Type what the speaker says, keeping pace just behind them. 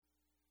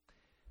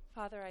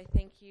Father, I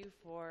thank you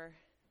for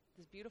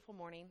this beautiful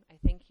morning. I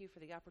thank you for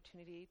the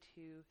opportunity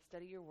to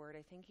study your word.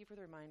 I thank you for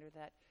the reminder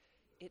that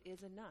it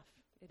is enough.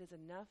 It is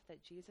enough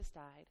that Jesus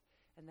died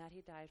and that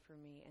he died for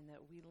me, and that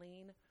we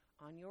lean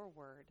on your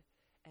word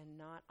and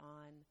not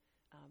on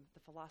the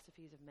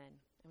philosophies of men.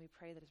 And we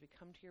pray that as we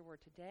come to your word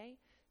today,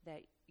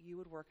 that you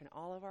would work in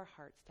all of our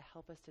hearts to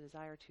help us to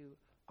desire to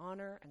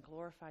honor and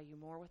glorify you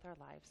more with our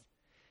lives.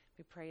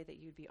 We pray that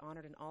you'd be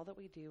honored in all that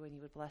we do and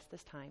you would bless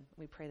this time.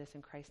 We pray this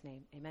in Christ's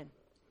name. Amen.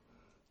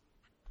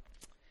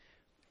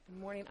 Good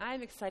morning.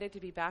 I'm excited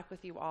to be back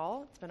with you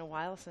all. It's been a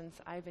while since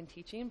I've been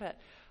teaching, but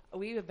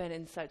we have been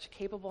in such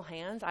capable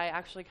hands. I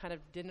actually kind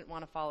of didn't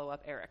want to follow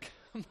up Eric.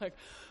 I'm like,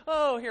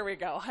 oh, here we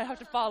go. I have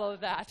to follow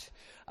that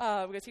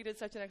because he did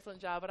such an excellent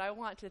job. But I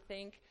want to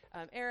thank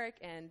Eric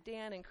and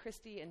Dan and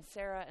Christy and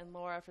Sarah and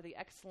Laura for the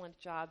excellent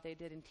job they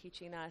did in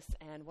teaching us,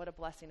 and what a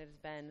blessing it has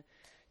been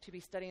to be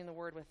studying the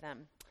Word with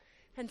them.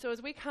 And so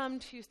as we come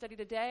to study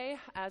today,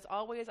 as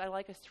always, I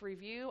like us to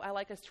review. I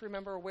like us to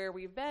remember where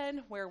we've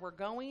been, where we're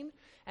going.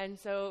 And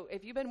so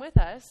if you've been with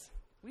us,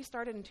 we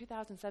started in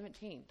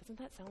 2017. Doesn't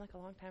that sound like a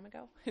long time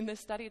ago? In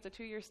this study, it's a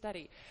 2-year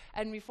study.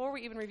 And before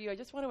we even review, I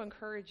just want to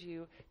encourage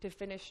you to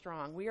finish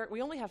strong.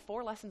 We only have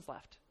 4 lessons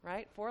left,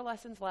 right? 4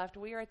 lessons left.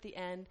 We are at the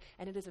end,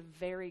 and it is a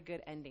very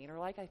good ending. Or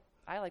like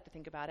I like to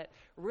think about it,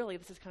 really,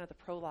 this is kind of the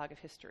prologue of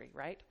history,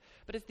 right?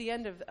 But it's the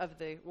end of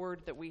the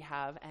word that we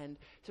have, and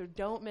so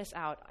don't miss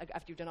out.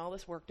 After you've done all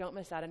this work, don't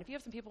miss out. And if you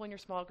have some people in your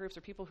small groups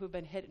or people who've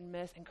been hit and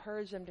miss,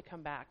 encourage them to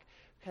come back,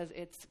 because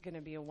it's going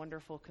to be a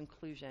wonderful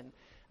conclusion,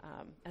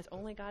 as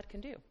only God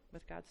can do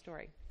with God's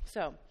story.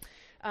 So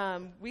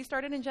we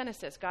started in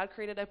Genesis. God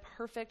created a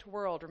perfect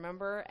world,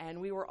 remember? And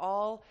we were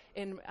all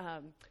in,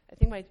 I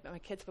think my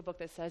kids have a book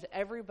that says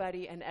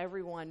everybody and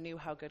everyone knew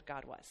how good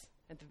God was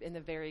in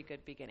the very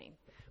good beginning.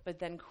 But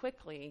then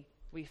quickly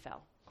we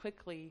fell.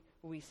 Quickly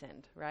we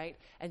sinned, right?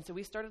 And so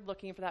we started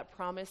looking for that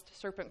promised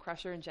serpent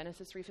crusher in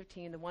Genesis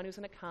 3:15, the one who's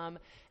going to come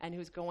and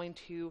who's going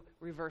to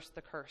reverse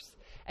the curse.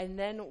 And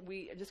then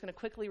I'm just going to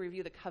quickly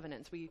review the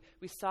covenants. We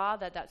saw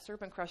that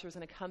serpent crusher was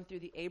going to come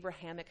through the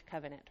Abrahamic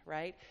covenant,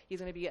 right? He's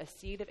going to be a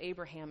seed of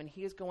Abraham, and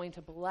he is going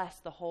to bless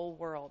the whole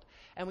world.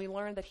 And we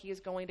learned that he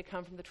is going to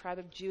come from the tribe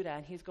of Judah,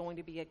 and he's going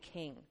to be a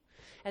king.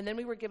 And then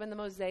we were given the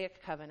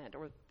Mosaic covenant,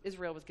 or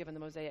Israel was given the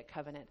Mosaic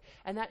covenant.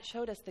 And that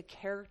showed us the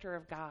character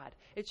of God.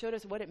 It showed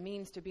us what it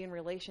means to be in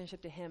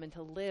relationship to him and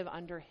to live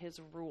under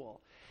his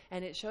rule.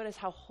 And it showed us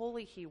how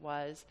holy he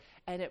was,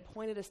 and it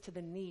pointed us to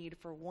the need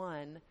for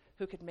one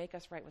who could make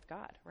us right with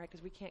God, right?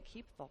 Because we can't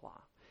keep the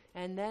law.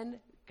 And then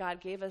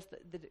God gave us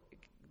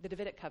the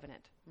Davidic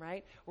covenant,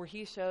 right? Where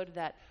he showed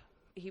that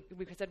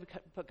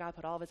God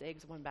put all of his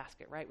eggs in one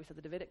basket, right? We said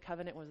the Davidic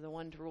covenant was the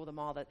one to rule them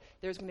all, that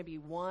there's going to be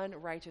one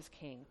righteous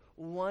king,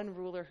 one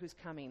ruler who's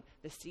coming,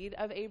 the seed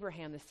of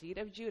Abraham, the seed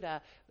of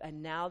Judah,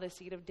 and now the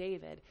seed of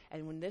David.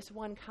 And when this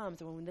one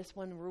comes, and when this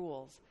one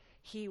rules,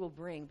 he will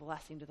bring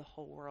blessing to the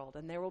whole world,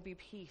 and there will be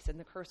peace, and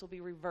the curse will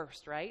be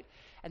reversed, right?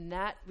 And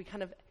that, we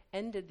kind of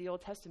ended the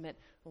Old Testament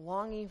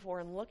longing for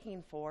and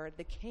looking for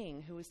the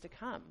king who was to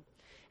come.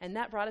 And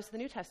that brought us to the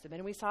New Testament,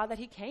 and we saw that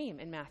he came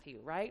in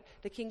Matthew, right?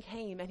 The king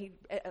came, and he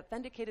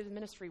authenticated his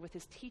ministry with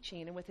his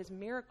teaching and with his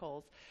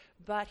miracles,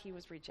 but he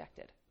was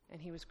rejected,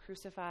 and he was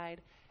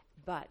crucified,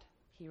 but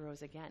he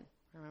rose again,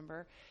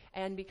 remember?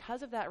 And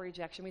because of that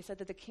rejection, we said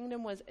that the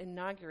kingdom was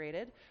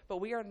inaugurated,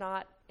 but we are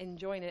not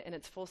enjoying it in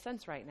its full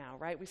sense right now,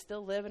 right? We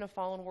still live in a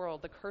fallen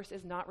world. The curse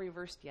is not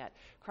reversed yet.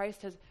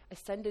 Christ has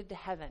ascended to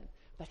heaven,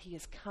 but he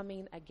is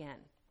coming again.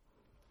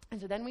 And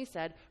so then we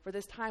said, for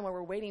this time where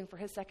we're waiting for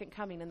his second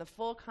coming and the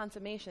full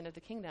consummation of the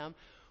kingdom,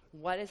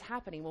 what is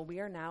happening? Well, we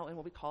are now in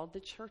what we call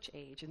the church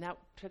age, and that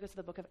took us to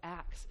the book of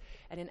Acts.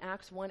 And in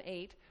Acts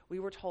 1:8,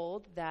 we were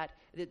told that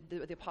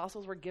the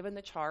apostles were given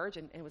the charge,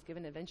 and it was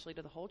given eventually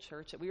to the whole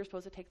church, that we were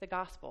supposed to take the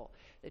gospel,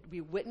 that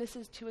be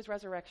witnesses to his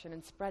resurrection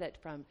and spread it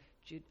from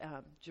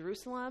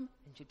Jerusalem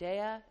and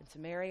Judea and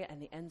Samaria and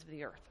the ends of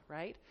the earth,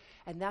 right?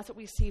 And that's what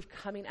we see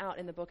coming out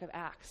in the book of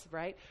Acts,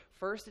 right?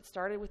 First, it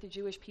started with the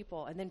Jewish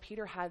people, and then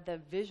Peter had the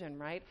vision,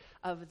 right,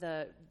 of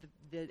the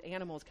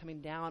animals coming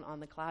down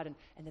on the cloud,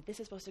 and that this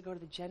is supposed to go to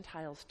the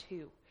Gentiles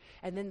too.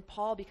 And then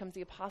Paul becomes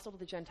the apostle to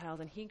the Gentiles,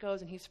 and he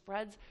goes and he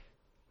spreads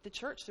the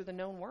church through the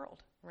known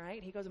world,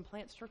 right? He goes and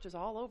plants churches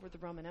all over the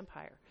Roman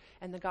Empire,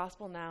 and the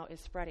gospel now is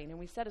spreading. And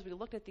we said, as we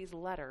looked at these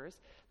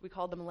letters, we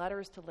called them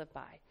letters to live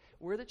by.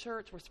 We're the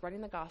church, we're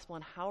spreading the gospel,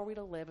 and how are we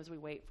to live as we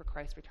wait for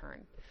Christ's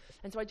return?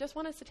 And so I just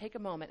want us to take a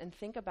moment and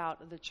think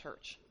about the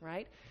church,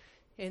 right?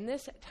 In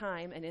this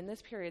time and in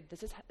this period,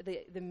 this is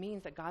the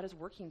means that God is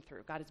working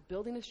through. God is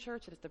building his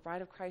church, it is the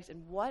bride of Christ,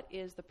 and what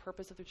is the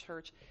purpose of the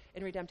church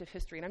in redemptive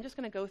history? And I'm just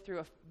going to go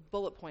through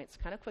bullet points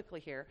kind of quickly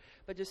here,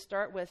 but just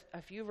start with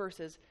a few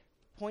verses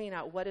pointing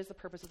out what is the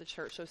purpose of the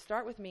church. So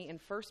start with me in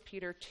 1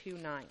 Peter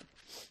 2:9.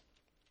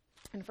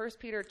 In 1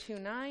 Peter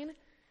 2:9,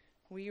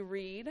 we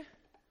read,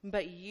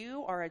 "But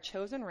you are a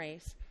chosen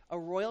race, a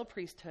royal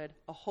priesthood,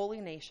 a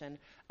holy nation,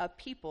 a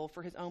people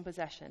for his own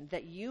possession,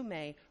 that you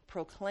may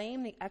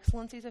proclaim the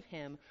excellencies of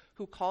him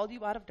who called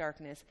you out of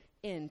darkness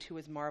into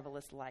his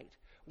marvelous light.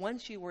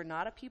 Once you were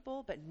not a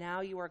people, but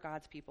now you are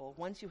God's people.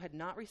 Once you had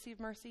not received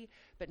mercy,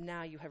 but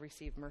now you have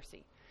received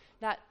mercy.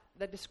 That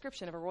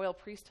description of a royal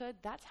priesthood,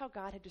 that's how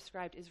God had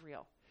described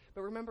Israel.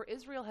 But remember,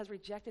 Israel has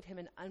rejected him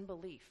in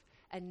unbelief.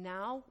 And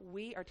now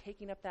we are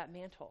taking up that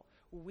mantle.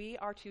 We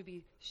are to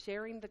be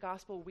sharing the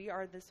gospel. We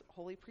are this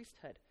holy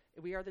priesthood.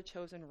 We are the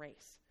chosen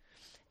race.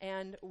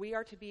 And we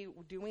are to be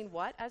doing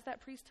what as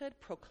that priesthood?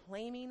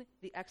 Proclaiming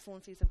the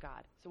excellencies of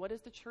God. So what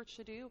is the church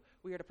to do?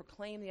 We are to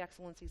proclaim the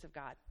excellencies of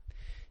God.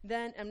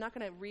 Then, I'm not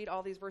going to read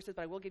all these verses,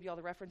 but I will give you all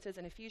the references.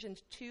 In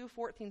Ephesians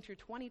 2:14 through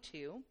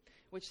 22,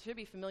 which should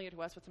be familiar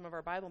to us with some of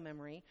our Bible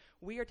memory,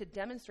 we are to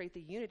demonstrate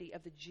the unity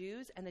of the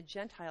Jews and the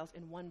Gentiles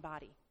in one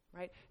body,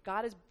 right?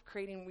 God is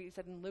creating, we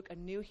said in Luke, a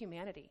new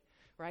humanity,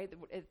 right?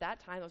 At that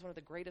time, it was one of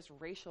the greatest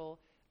racial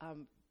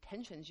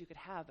tensions you could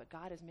have, but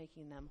God is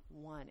making them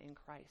one in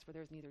Christ, where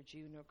there's neither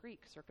Jew nor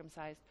Greek,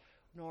 circumcised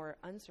nor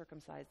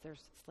uncircumcised.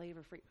 There's slave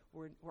or free.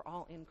 We're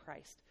all in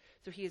Christ.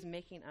 So he is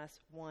making us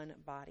one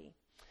body.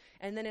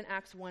 And then in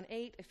Acts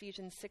 1:8,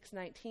 Ephesians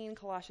 6:19,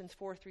 Colossians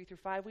 4:3 through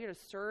 5, we are to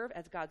serve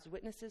as God's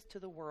witnesses to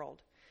the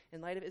world. In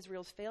light of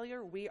Israel's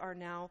failure, we are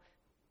now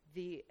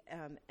the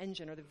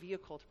engine or the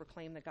vehicle to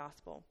proclaim the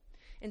gospel.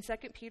 In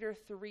 2 Peter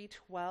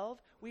 3:12,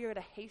 we are to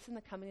hasten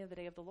the coming of the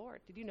day of the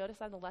Lord. Did you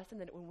notice on the lesson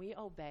that when we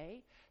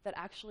obey, that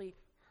actually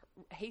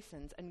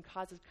hastens and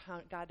causes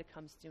God to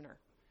come sooner?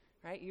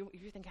 Right?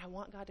 If you think, I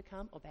want God to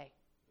come, obey.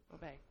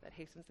 Obey. That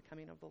hastens the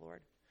coming of the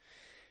Lord.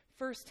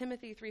 1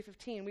 Timothy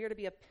 3:15, we are to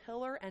be a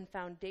pillar and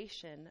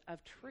foundation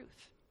of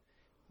truth.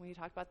 We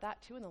talked about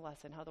that too in the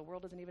lesson, how the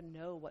world doesn't even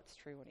know what's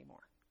true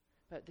anymore.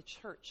 But the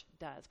church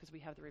does, because we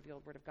have the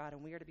revealed word of God,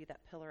 and we are to be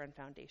that pillar and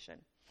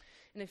foundation.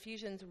 In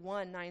Ephesians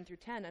 1:9 through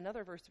 10,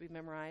 another verse to be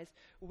memorized,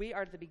 we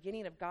are at the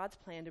beginning of God's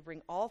plan to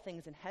bring all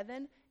things in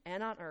heaven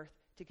and on earth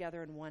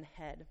together in one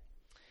head.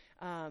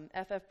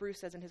 F.F. Bruce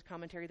says in his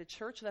commentary, the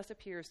church thus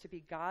appears to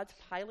be God's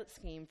pilot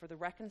scheme for the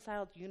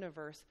reconciled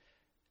universe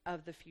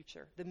of the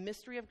future, the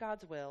mystery of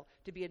God's will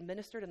to be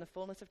administered in the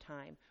fullness of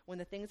time when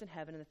the things in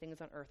heaven and the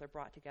things on earth are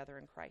brought together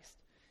in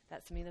Christ.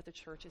 That's something that the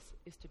church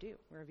is to do.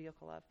 We're a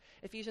vehicle of.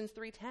 Ephesians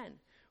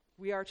 3:10,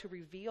 we are to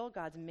reveal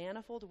God's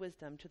manifold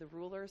wisdom to the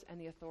rulers and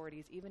the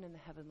authorities, even in the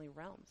heavenly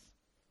realms.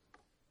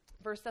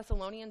 1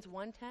 Thessalonians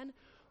 1:10,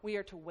 we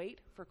are to wait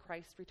for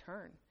Christ's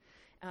return.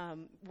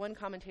 One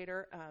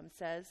commentator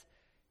says,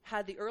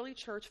 had the early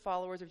church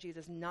followers of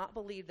Jesus not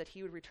believed that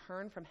he would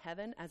return from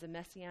heaven as a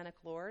messianic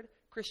Lord,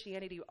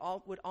 Christianity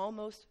would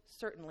almost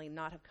certainly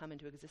not have come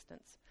into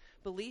existence.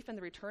 Belief in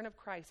the return of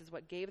Christ is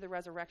what gave the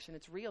resurrection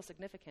its real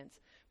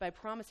significance by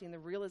promising the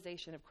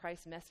realization of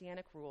Christ's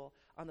messianic rule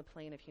on the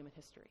plane of human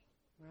history,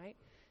 right?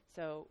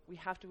 So we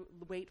have to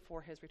wait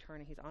for his return,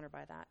 and he's honored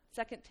by that.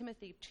 2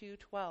 Timothy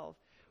 2:12,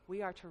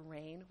 we are to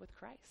reign with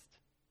Christ.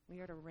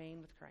 We are to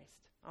reign with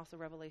Christ. Also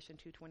Revelation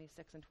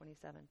 2:26 and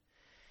 27.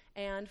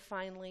 And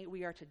finally,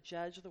 we are to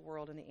judge the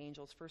world and the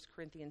angels, 1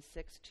 Corinthians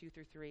 6:2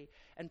 through 3.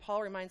 And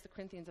Paul reminds the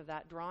Corinthians of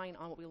that, drawing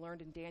on what we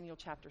learned in Daniel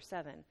chapter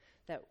 7,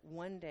 that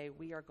one day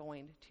we are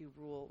going to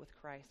rule with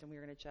Christ, and we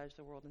are going to judge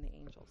the world and the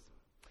angels.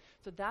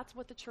 So that's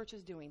what the church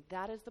is doing.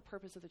 That is the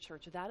purpose of the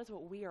church. That is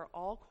what we are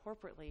all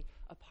corporately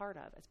a part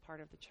of as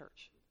part of the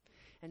church.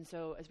 And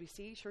so as we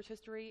see church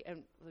history,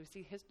 and we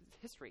see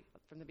history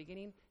from the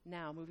beginning,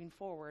 now moving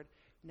forward,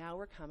 now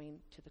we're coming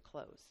to the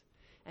close.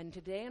 And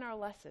today in our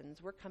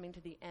lessons, we're coming to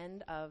the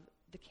end of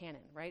the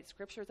canon, right?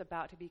 Scripture is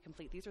about to be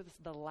complete. These are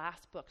the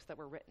last books that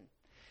were written.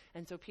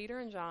 And so Peter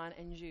and John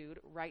and Jude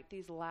write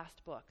these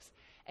last books.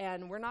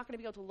 And we're not going to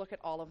be able to look at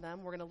all of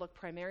them. We're going to look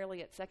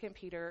primarily at 2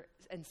 Peter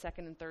and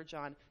 2nd and 3rd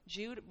John.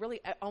 Jude,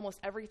 really almost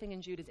everything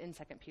in Jude is in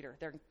 2 Peter.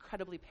 They're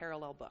incredibly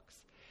parallel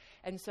books.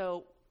 And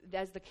so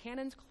as the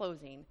canon's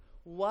closing,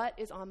 what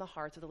is on the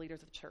hearts of the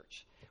leaders of the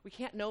church? We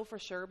can't know for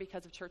sure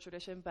because of church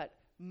tradition, but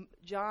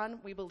John,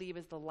 we believe,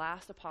 is the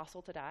last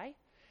apostle to die,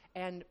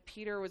 and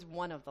Peter was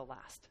one of the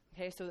last.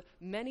 Okay, so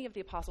many of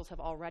the apostles have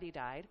already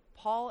died.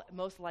 Paul,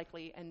 most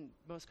likely, and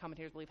most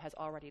commentators believe, has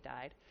already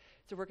died.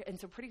 So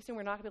pretty soon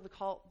we're not going to be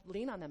able to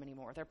lean on them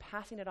anymore. They're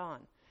passing it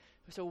on.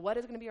 So what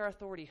is going to be our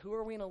authority? Who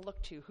are we going to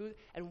look to?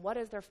 And what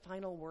is their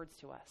final words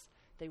to us?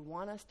 They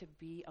want us to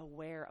be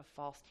aware of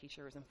false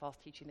teachers and false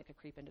teaching that could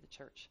creep into the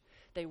church.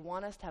 They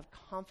want us to have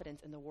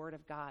confidence in the Word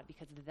of God,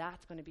 because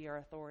that's going to be our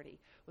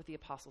authority with the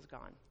apostles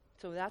gone.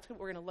 So that's what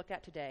we're going to look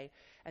at today,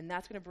 and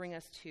that's going to bring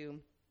us to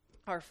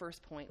our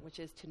first point, which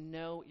is to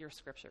know your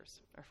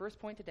scriptures. Our first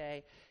point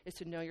today is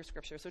to know your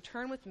scriptures. So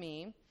turn with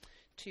me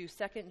to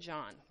 2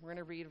 John. We're going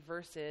to read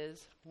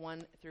verses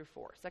 1 through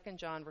 4. 2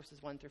 John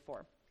verses 1 through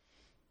 4.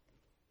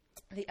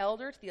 The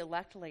elder to the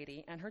elect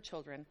lady and her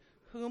children,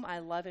 whom I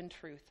love in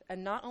truth,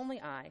 and not only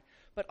I,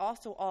 but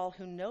also all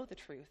who know the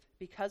truth,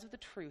 because of the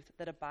truth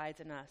that abides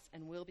in us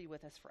and will be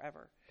with us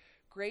forever.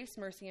 Grace,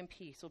 mercy, and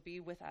peace will be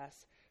with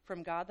us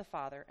from God the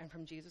Father and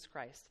from Jesus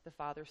Christ, the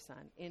Father's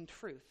Son, in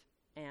truth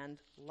and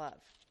love.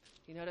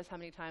 Do you notice how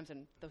many times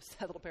in that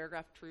little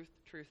paragraph, truth,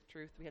 truth,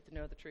 truth, we have to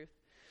know the truth?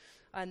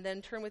 And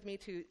then turn with me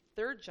to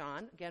 3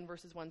 John, again,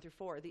 verses 1 through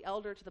 4. The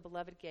elder to the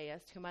beloved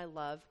Gaius, whom I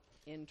love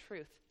in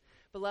truth.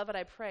 Beloved,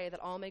 I pray that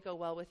all may go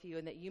well with you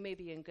and that you may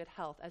be in good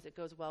health as it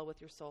goes well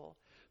with your soul.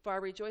 For I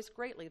rejoice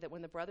greatly that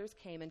when the brothers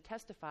came and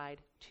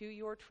testified to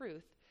your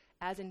truth,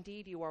 as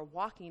indeed you are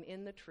walking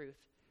in the truth,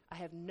 I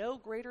have no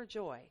greater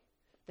joy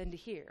than to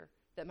hear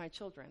that my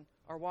children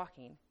are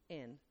walking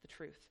in the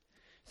truth.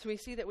 So we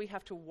see that we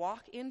have to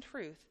walk in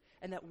truth,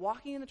 and that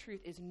walking in the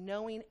truth is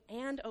knowing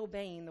and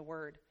obeying the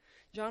word.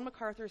 John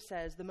MacArthur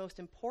says the most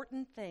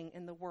important thing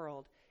in the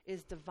world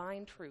is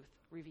divine truth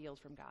revealed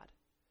from God.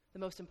 The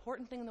most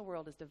important thing in the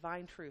world is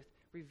divine truth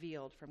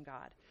revealed from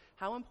God.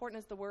 How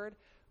important is the word?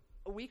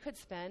 We could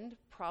spend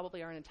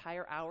probably our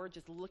entire hour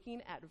just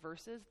looking at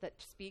verses that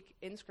speak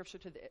in Scripture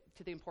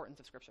to the importance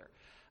of Scripture.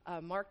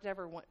 Mark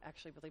Dever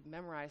actually really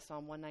memorized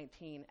Psalm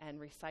 119 and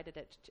recited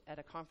it at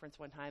a conference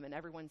one time, and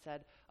everyone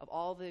said of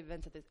all the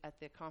events at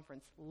the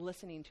conference,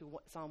 listening to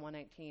Psalm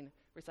 119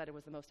 recited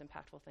was the most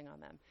impactful thing on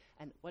them.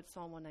 And what's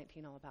Psalm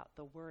 119 all about?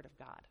 The Word of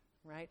God,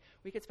 right?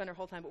 We could spend our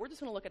whole time, but we're just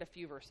going to look at a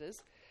few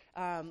verses.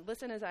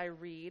 Listen as I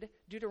read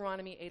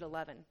Deuteronomy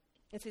 8:11.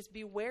 It says,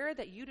 "Beware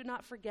that you do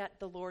not forget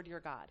the Lord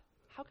your God."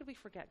 How could we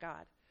forget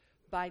God?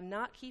 By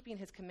not keeping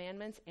his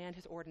commandments and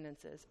his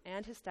ordinances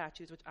and his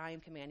statutes, which I am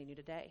commanding you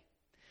today.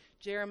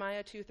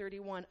 Jeremiah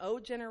 2:31, O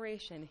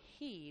generation,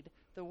 heed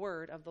the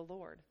word of the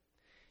Lord.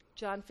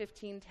 John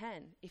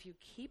 15:10, if you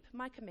keep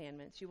my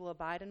commandments, you will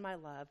abide in my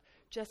love,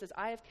 just as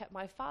I have kept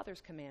my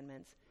Father's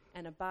commandments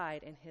and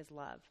abide in his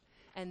love.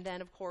 And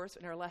then, of course,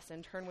 in our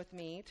lesson, turn with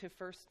me to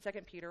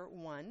 2 Peter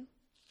 1.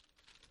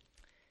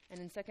 And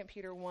in 2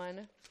 Peter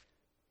 1,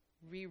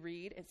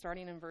 reread, and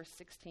starting in verse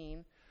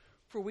 16,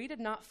 "For we did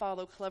not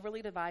follow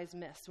cleverly devised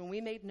myths when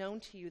we made known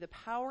to you the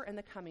power and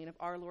the coming of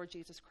our Lord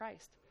Jesus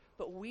Christ,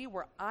 but we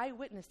were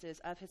eyewitnesses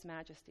of his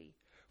majesty.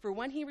 For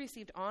when he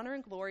received honor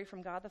and glory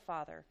from God the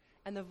Father,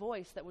 and the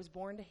voice that was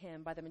borne to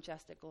him by the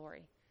majestic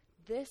glory,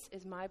 'This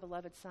is my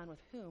beloved Son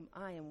with whom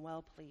I am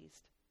well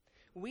pleased.'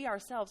 We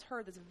ourselves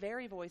heard this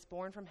very voice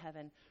borne from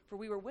heaven, for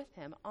we were with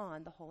him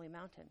on the holy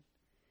mountain.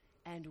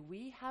 And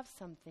we have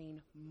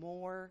something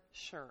more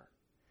sure,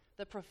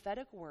 the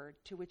prophetic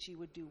word to which you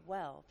would do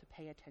well to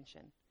pay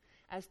attention,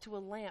 as to a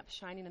lamp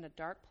shining in a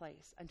dark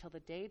place until the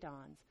day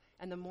dawns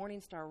and the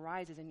morning star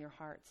rises in your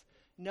hearts,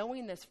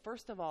 knowing this,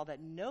 first of all, that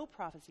no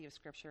prophecy of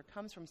Scripture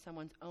comes from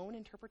someone's own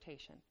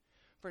interpretation,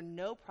 for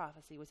no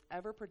prophecy was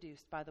ever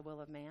produced by the will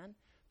of man,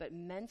 but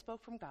men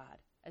spoke from God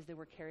as they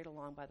were carried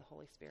along by the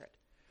Holy Spirit."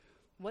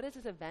 What is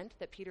this event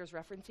that Peter is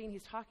referencing?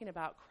 He's talking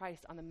about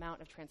Christ on the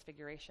Mount of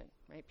Transfiguration,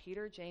 right?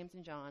 Peter, James,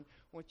 and John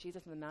were with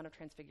Jesus on the Mount of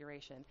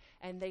Transfiguration,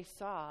 and they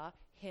saw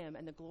him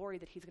and the glory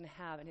that he's going to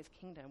have in his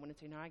kingdom when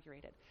it's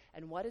inaugurated.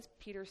 And what is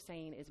Peter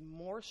saying is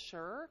more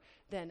sure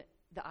than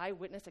the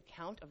eyewitness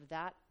account of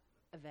that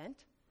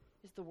event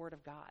is the Word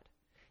of God.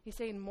 He's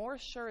saying more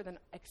sure than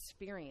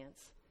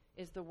experience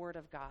is the Word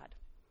of God.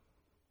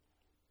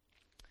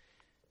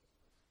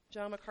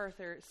 John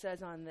MacArthur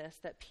says on this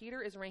that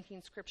Peter is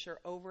ranking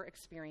Scripture over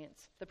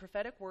experience. The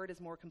prophetic word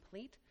is more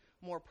complete,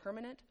 more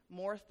permanent,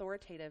 more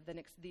authoritative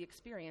than the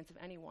experience of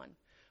anyone.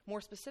 More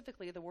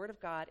specifically, the Word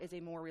of God is a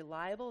more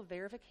reliable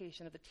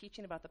verification of the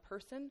teaching about the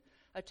person,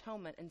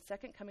 atonement, and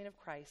second coming of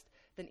Christ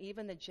than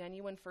even the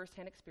genuine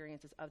first-hand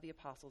experiences of the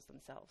apostles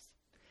themselves.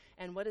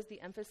 And what is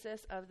the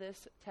emphasis of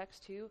this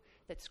text too?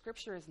 That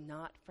Scripture is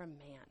not from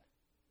man.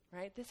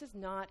 Right? This is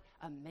not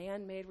a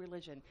man-made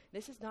religion.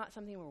 This is not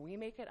something where we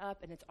make it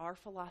up and it's our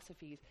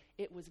philosophies.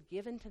 It was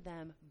given to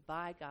them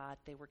by God.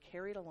 They were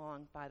carried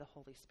along by the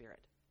Holy Spirit.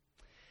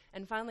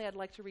 And finally, I'd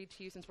like to read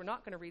to you, since we're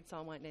not going to read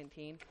Psalm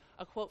 119,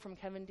 a quote from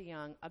Kevin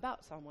DeYoung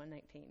about Psalm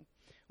 119,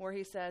 where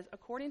he says,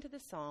 "According to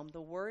this psalm, the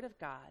word of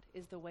God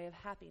is the way of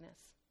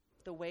happiness,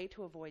 the way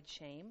to avoid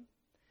shame,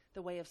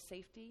 the way of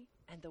safety,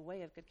 and the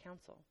way of good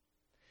counsel.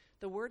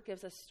 The word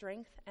gives us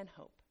strength and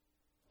hope.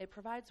 It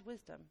provides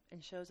wisdom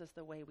and shows us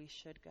the way we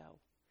should go.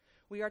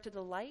 We are to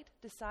delight,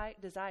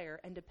 desire,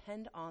 and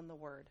depend on the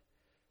word.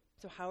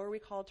 So how are we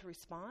called to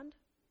respond?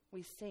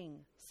 We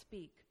sing,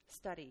 speak,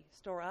 study,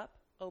 store up,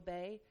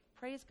 obey,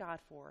 praise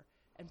God for,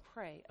 and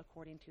pray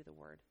according to the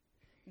word.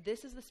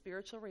 This is the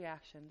spiritual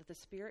reaction that the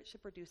Spirit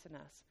should produce in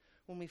us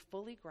when we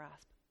fully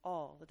grasp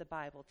all that the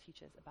Bible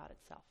teaches about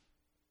itself."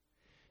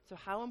 So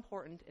how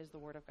important is the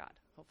Word of God?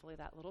 Hopefully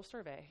that little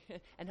survey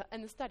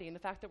and the study and the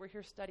fact that we're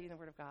here studying the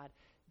Word of God,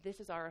 this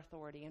is our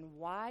authority. And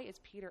why is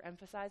Peter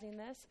emphasizing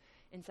this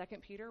in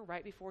 2 Peter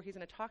right before he's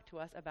going to talk to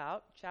us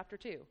about chapter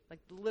 2?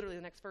 Like literally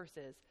the next verse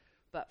is,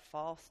 "But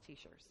false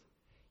teachers."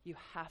 You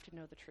have to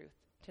know the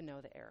truth to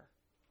know the error,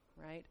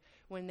 right?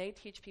 When they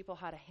teach people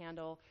how to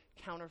handle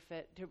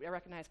counterfeit, to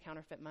recognize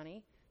counterfeit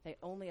money, they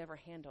only ever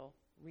handle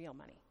real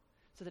money.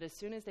 So that as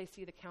soon as they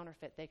see the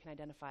counterfeit, they can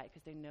identify it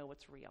because they know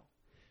what's real.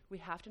 We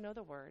have to know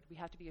the word. We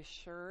have to be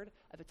assured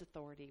of its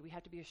authority. We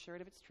have to be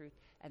assured of its truth.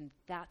 And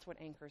that's what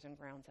anchors and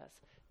grounds us.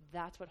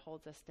 That's what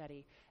holds us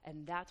steady.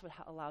 And that's what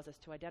allows us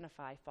to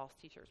identify false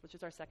teachers, which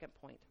is our second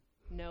point.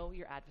 Know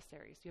your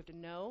adversaries. You have to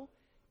know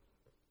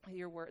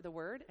the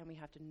word, and we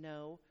have to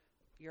know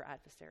your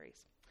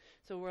adversaries.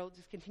 So we'll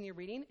just continue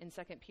reading in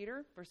 2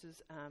 Peter,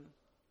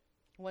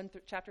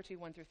 chapter 2,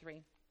 1 through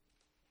 3.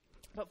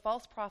 But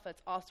false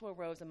prophets also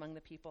arose among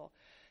the people,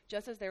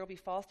 just as there will be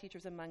false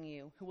teachers among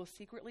you who will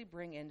secretly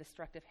bring in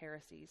destructive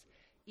heresies,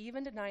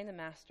 even denying the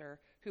master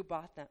who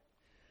bought them,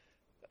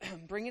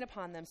 bringing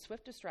upon them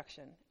swift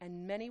destruction,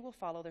 and many will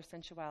follow their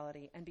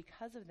sensuality, and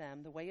because of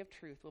them the way of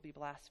truth will be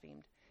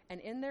blasphemed. And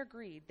in their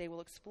greed they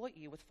will exploit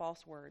you with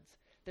false words.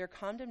 Their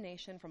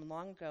condemnation from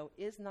long ago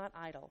is not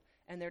idle,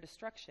 and their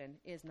destruction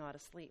is not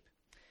asleep.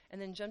 And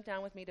then jump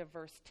down with me to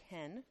verse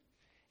 10.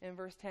 In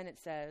verse 10 it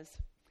says,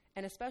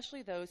 and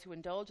especially those who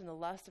indulge in the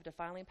lust of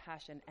defiling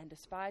passion and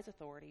despise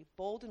authority,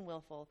 bold and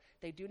willful,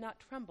 they do not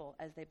tremble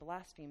as they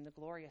blaspheme the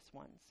glorious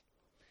ones.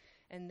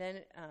 And then,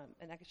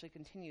 and actually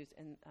continues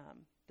in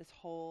this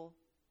whole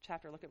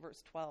chapter. Look at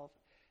verse 12.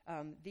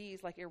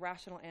 These, like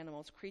irrational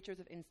animals, creatures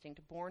of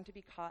instinct, born to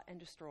be caught and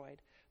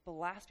destroyed,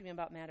 blaspheming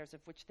about matters of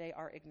which they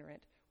are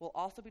ignorant, will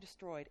also be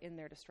destroyed in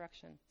their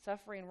destruction,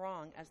 suffering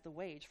wrong as the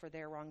wage for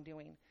their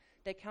wrongdoing.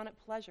 They count it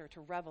pleasure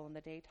to revel in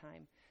the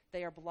daytime.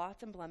 They are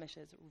blots and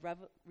blemishes,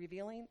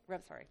 reveling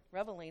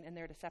in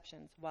their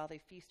deceptions while they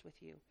feast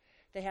with you.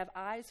 They have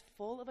eyes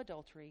full of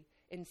adultery,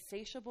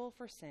 insatiable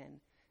for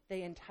sin.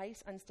 They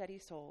entice unsteady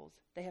souls.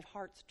 They have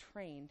hearts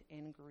trained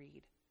in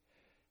greed.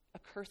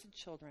 Accursed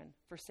children,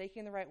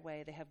 forsaking the right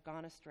way, they have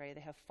gone astray.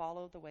 They have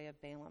followed the way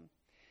of Balaam.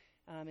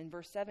 In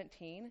verse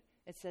 17,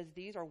 it says,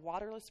 these are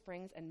waterless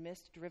springs and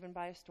mist driven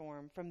by a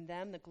storm. From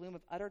them the gloom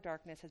of utter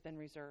darkness has been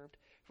reserved.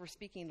 For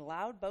speaking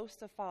loud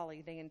boasts of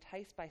folly, they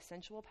entice by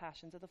sensual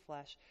passions of the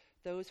flesh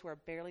those who are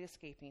barely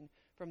escaping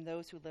from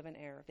those who live in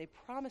error. They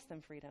promise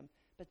them freedom,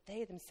 but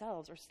they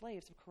themselves are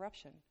slaves of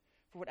corruption.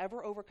 For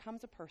whatever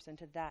overcomes a person,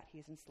 to that he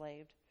is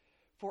enslaved.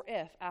 For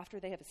if,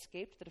 after they have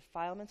escaped the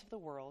defilements of the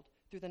world,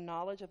 through the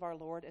knowledge of our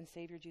Lord and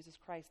Savior Jesus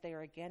Christ, they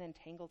are again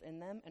entangled in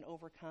them and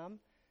overcome,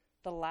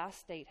 the last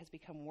state has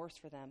become worse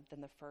for them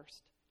than the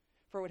first.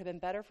 For it would have been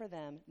better for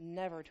them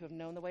never to have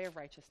known the way of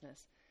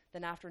righteousness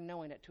than after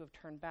knowing it to have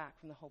turned back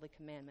from the holy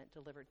commandment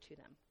delivered to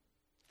them.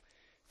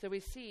 So we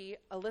see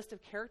a list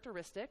of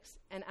characteristics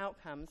and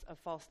outcomes of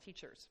false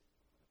teachers.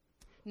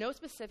 No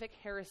specific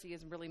heresy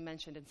is really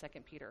mentioned in 2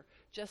 Peter,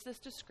 just this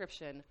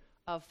description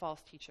of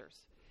false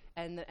teachers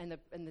and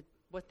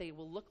what they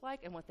will look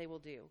like and what they will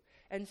do.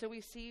 And so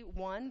we see,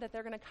 one, that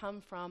they're going to come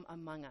from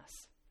among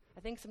us. I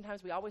think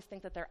sometimes we always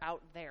think that they're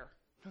out there,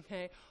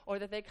 okay? Or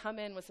that they come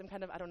in with some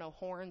kind of,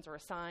 horns or a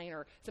sign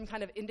or some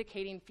kind of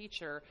indicating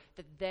feature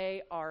that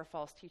they are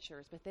false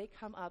teachers. But they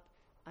come up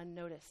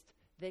unnoticed.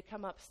 They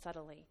come up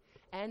subtly.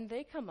 And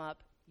they come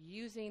up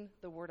using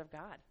the Word of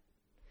God.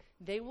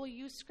 They will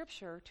use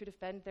Scripture to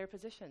defend their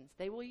positions.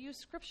 They will use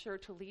Scripture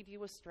to lead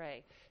you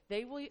astray.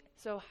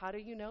 So how do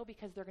you know?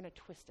 Because they're going to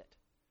twist it.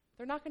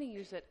 They're not going to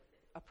use it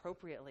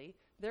appropriately.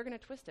 They're going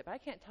to twist it. But I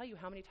can't tell you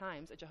how many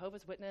times a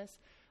Jehovah's Witness,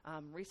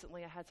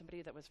 recently I had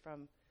somebody that was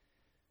from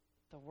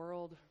the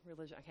World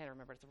Religion, I can't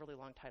remember, it's a really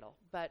long title,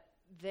 but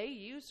they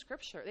use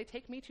Scripture. They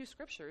take Me Too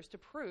scriptures to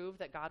prove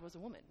that God was a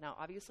woman. Now,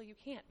 obviously you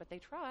can't, but they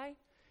try.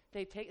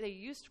 They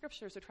use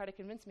scriptures to try to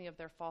convince me of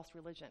their false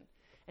religion.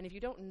 And if you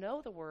don't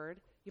know the Word,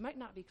 you might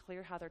not be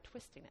clear how they're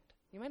twisting it.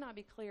 You might not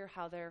be clear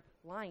how they're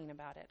lying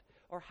about it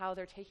or how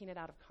they're taking it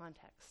out of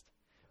context,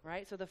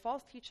 right? So the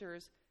false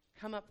teachers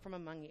come up from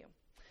among you.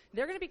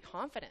 They're going to be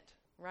confident,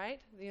 right?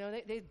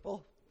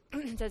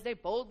 It says they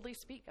boldly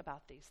speak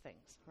about these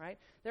things, right?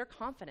 They're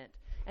confident,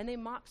 and they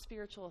mock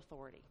spiritual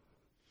authority.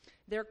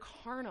 They're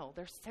carnal,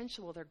 they're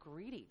sensual, they're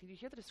greedy. Did you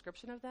hear the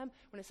description of them?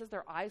 When it says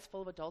their eyes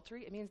full of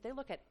adultery, it means they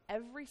look at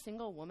every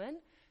single woman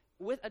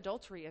with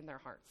adultery in their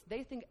hearts.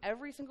 They think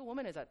every single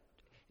woman is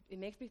it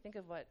makes me think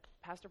of what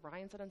Pastor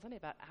Brian said on Sunday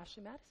about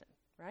Ashley Madison,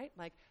 right?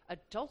 Like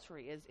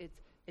adultery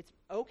it's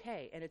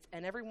okay,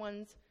 and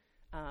everyone's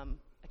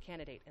a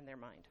candidate in their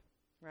mind,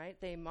 right?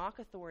 They mock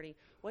authority.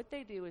 What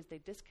they do is they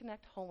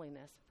disconnect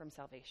holiness from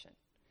salvation.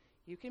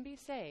 You can be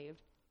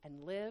saved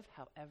and live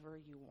however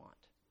you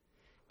want.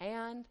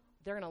 And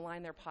they're going to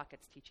line their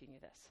pockets teaching you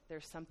this.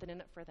 There's something in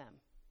it for them,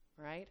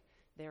 right?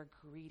 They're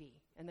greedy,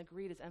 and the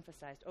greed is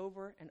emphasized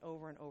over and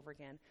over and over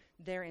again.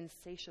 They're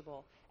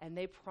insatiable, and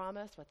they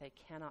promise what they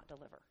cannot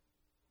deliver,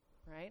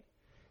 right?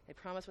 They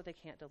promise what they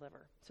can't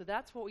deliver. So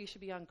that's what we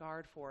should be on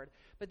guard for.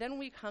 But then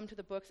we come to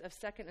the books of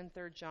 2nd and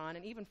 3rd John,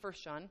 and even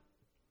 1st John.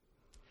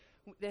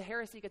 The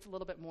heresy gets a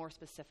little bit more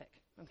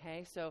specific,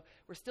 okay? So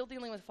we're still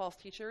dealing with false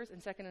teachers in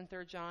 2nd and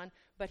 3rd John,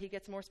 but he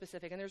gets more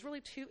specific. And there's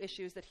really two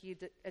issues that he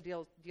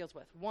deals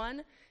with.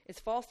 One is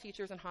false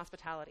teachers and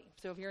hospitality.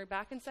 So if you're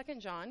back in 2nd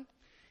John,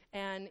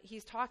 and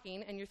he's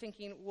talking, and you're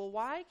thinking, well,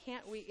 why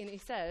can't we, and he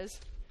says,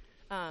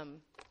 sorry,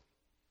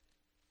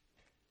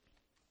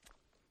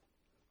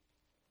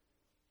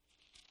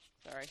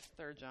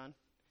 3rd John.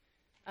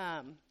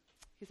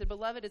 He said,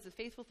 beloved, it's a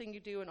faithful thing you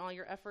do in all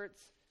your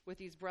efforts with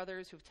these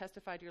brothers who have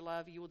testified your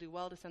love. You will do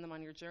well to send them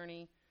on your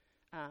journey.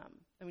 And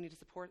we need to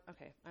support.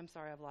 Okay, I'm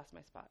sorry, I've lost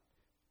my spot.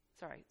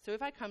 Sorry. So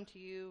if I come to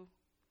you,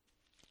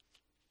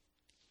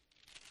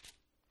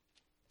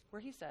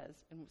 where he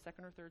says in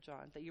 2nd or 3rd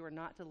John that you are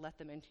not to let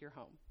them into your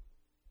home.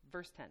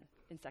 verse 10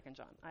 in 2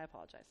 John. I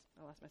apologize.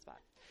 I lost my spot.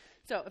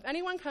 So if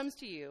anyone comes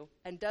to you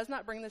and does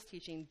not bring this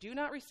teaching, do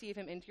not receive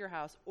him into your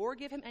house or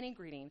give him any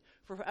greeting,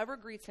 for whoever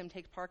greets him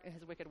takes part in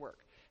his wicked work.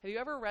 Have you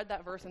ever read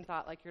that verse and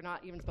thought, like, you're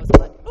not even supposed to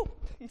let,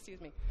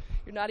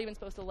 you're not even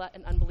supposed to let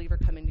an unbeliever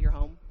come into your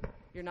home?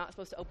 You're not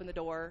supposed to open the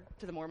door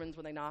to the Mormons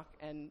when they knock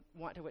and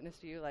want to witness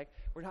to you. Like,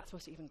 we're not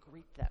supposed to even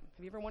greet them.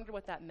 Have you ever wondered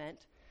what that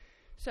meant?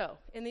 So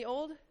in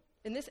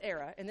this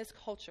era, in this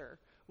culture,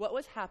 what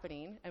was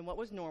happening and what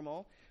was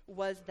normal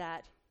was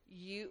that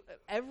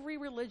every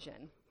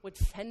religion would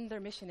send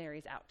their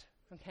missionaries out,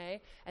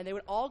 okay? And they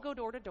would all go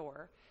door to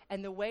door.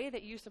 And the way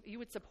that you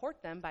would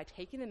support them by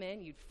taking them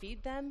in, you'd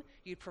feed them,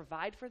 you'd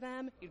provide for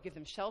them, you'd give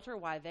them shelter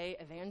while they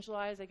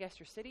evangelize,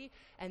 your city,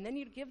 and then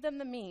you'd give them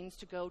the means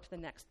to go to the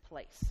next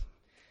place.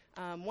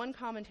 One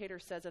commentator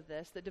says of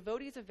this, that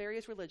devotees of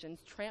various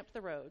religions tramped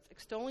the roads,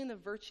 extolling the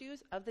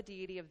virtues of the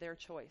deity of their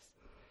choice,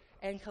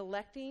 and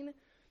collecting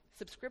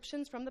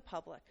subscriptions from the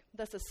public.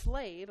 Thus a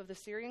slave of the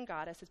Syrian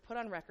goddess has put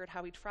on record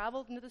how he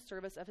traveled into the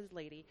service of his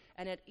lady,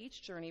 and at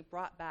each journey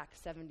brought back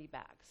 70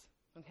 bags.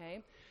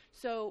 Okay?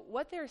 So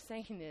what they're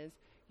saying is,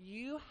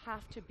 you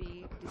have to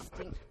be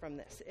distinct from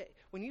this.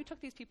 When you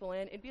took these people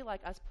in, it'd be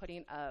like us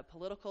putting a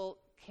political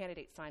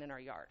candidate sign in our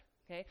yard.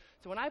 Okay?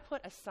 So when I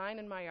put a sign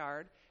in my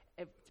yard,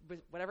 with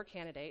whatever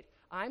candidate,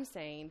 I'm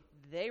saying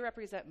they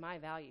represent my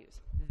values.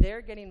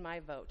 They're getting my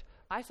vote.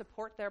 I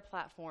support their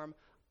platform.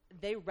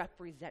 They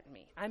represent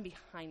me. I'm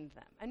behind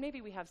them. And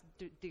maybe we have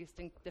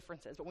distinct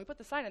differences, but when we put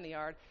the sign in the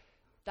yard,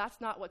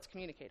 that's not what's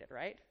communicated,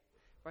 right?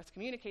 What's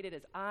communicated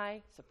is,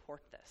 I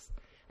support this.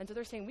 And so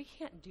they're saying, we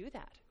can't do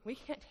that. We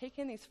can't take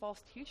in these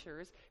false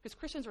teachers, because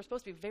Christians are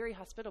supposed to be very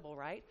hospitable,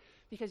 right?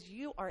 Because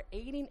you are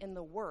aiding in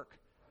the work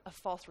of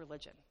false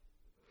religion.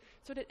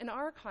 So in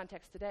our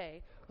context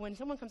today, when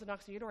someone comes and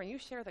knocks on your door and you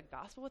share the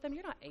gospel with them,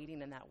 you're not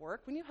aiding in that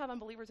work. When you have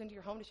unbelievers into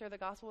your home to share the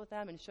gospel with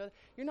them and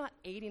you're not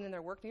aiding in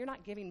their work. You're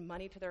not giving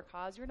money to their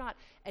cause. Does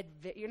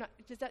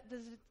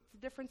the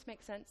difference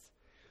make sense?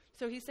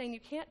 So he's saying you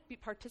can't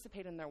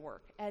participate in their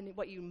work. And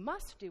what you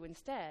must do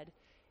instead,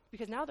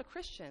 because now the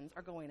Christians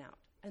are going out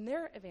and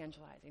they're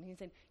evangelizing. He's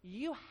saying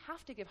you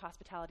have to give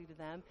hospitality to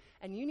them,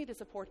 and you need to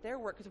support their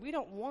work, because we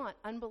don't want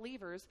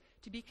unbelievers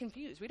to be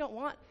confused. We don't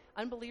want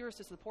unbelievers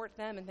to support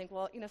them and think,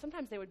 well,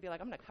 sometimes they would be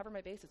like, I'm going to cover my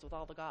bases with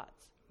all the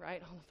gods,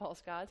 right? All the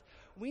false gods.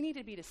 We need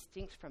to be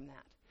distinct from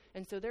that.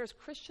 And so there's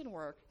Christian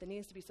work that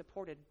needs to be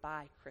supported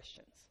by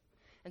Christians.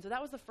 And so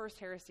that was the first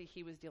heresy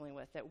he was dealing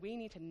with, that we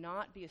need to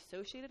not be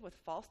associated with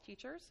false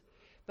teachers,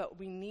 but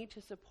we need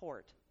to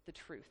support the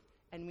truth.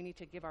 And we need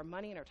to give our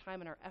money and our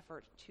time and our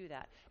effort to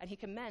that. And he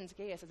commends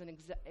Gaius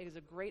as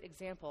a great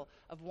example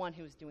of one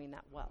who is doing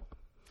that well.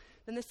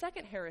 Then the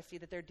second heresy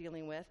that they're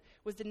dealing with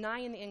was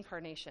denying the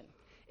incarnation.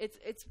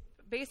 It's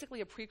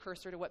basically a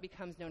precursor to what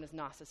becomes known as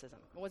Gnosticism.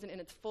 It wasn't in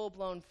its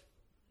full-blown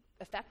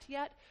effect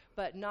yet,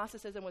 but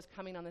Gnosticism was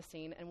coming on the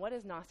scene. And what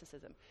is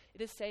Gnosticism?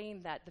 It is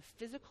saying that the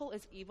physical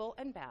is evil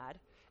and bad,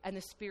 and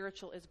the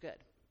spiritual is good.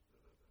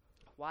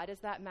 Why does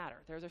that matter?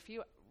 There's a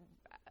few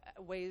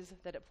ways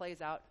that it plays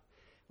out.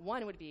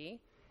 One would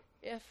be,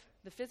 if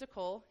the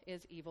physical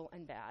is evil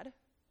and bad,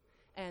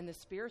 and the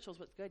spiritual is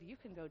what's good, you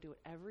can go do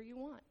whatever you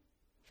want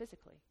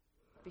physically,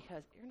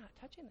 because you're not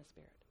touching the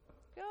spirit.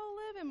 Go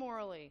live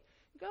immorally.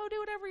 Go do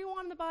whatever you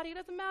want in the body. It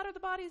doesn't matter. The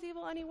body's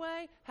evil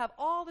anyway. Have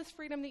all this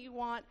freedom that you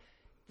want.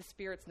 The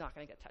spirit's not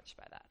going to get touched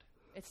by that.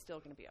 It's still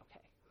going to be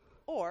okay.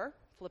 Or,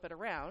 flip it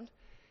around,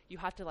 you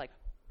have to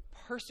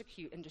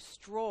persecute and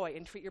destroy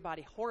and treat your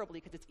body horribly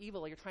because it's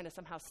evil, or you're trying to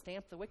somehow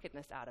stamp the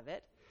wickedness out of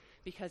it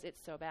because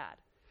it's so bad.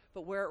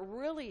 But where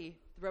the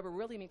rubber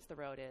really meets the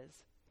road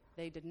is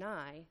they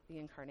deny the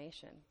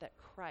incarnation, that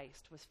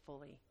Christ was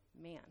fully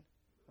man,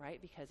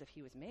 right? Because if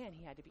he was man,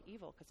 he had to be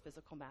evil, because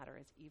physical matter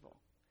is evil.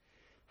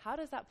 How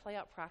does that play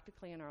out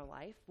practically in our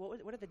life?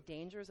 What are the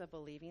dangers of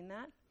believing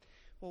that?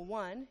 Well,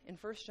 one, in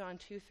 1 John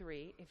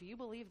 2:3, if you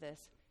believe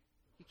this,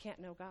 you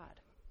can't know God,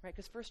 right?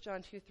 Because 1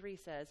 John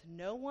 2:3 says,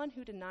 no one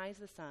who denies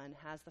the Son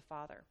has the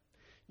Father.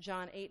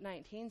 John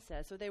 8:19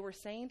 says, so they were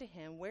saying to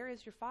him, where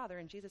is your Father?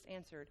 And Jesus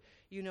answered,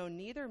 you know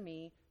neither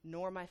me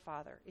nor my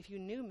Father. If you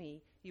knew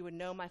me, you would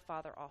know my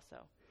Father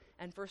also.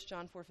 And 1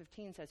 John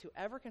 4:15 says,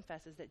 whoever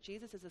confesses that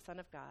Jesus is the Son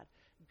of God,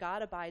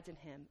 God abides in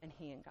him and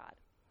he in God.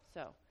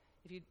 So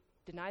if you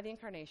deny the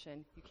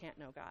incarnation, you can't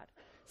know God.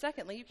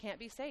 Secondly, you can't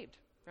be saved,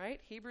 right?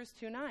 Hebrews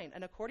 2:9,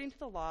 and according to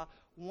the law,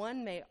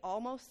 one may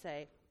almost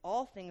say,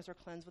 all things are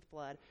cleansed with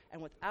blood,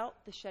 and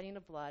without the shedding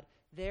of blood,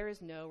 there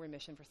is no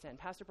remission for sin.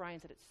 Pastor Brian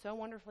said it so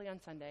wonderfully on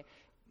Sunday.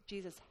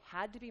 Jesus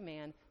had to be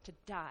man to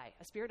die.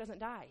 A spirit doesn't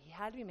die. He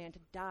had to be man to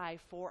die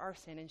for our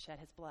sin and shed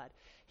his blood.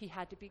 He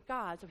had to be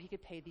God so he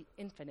could pay the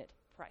infinite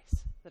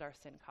price that our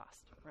sin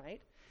cost,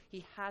 right?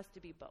 He has to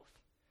be both,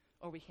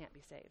 or we can't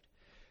be saved.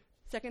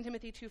 2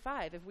 Timothy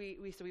 2:5,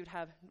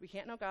 we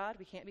can't know God,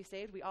 we can't be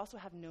saved. We also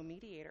have no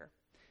mediator.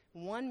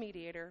 One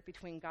mediator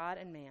between God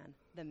and man,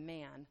 the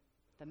man,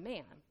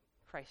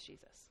 Christ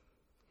Jesus.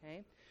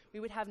 Okay? We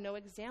would have no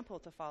example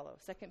to follow.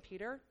 2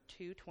 Peter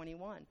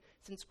 2:21,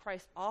 since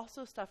Christ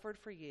also suffered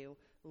for you,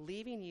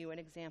 leaving you an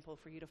example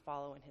for you to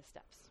follow in his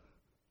steps.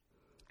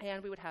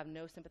 And we would have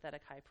no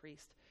sympathetic high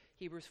priest.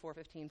 Hebrews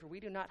 4:15, for we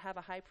do not have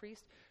a high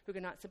priest who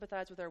cannot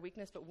sympathize with our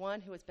weakness, but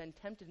one who has been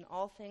tempted in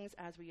all things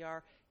as we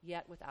are,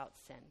 yet without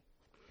sin.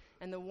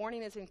 And the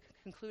warning is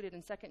concluded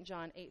in 2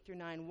 John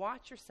 8-9,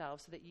 watch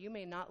yourselves so that you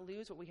may not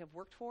lose what we have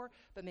worked for,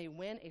 but may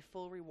win a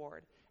full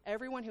reward.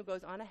 Everyone who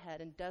goes on ahead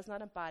and does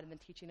not abide in the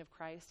teaching of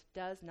Christ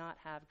does not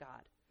have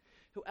God.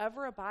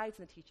 Whoever abides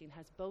in the teaching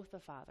has both the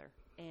Father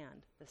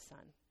and the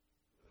Son.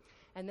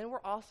 And then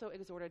we're also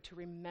exhorted to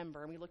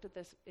remember, and we looked at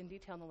this in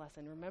detail in the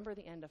lesson, remember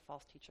the end of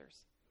false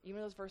teachers.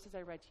 Even those verses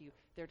I read to you,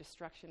 their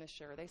destruction is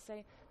sure. They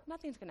say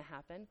nothing's going to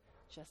happen,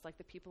 just like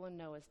the people in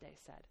Noah's day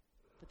said,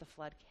 that the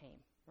flood came,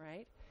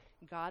 right?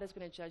 God is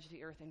going to judge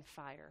the earth in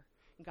fire.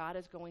 God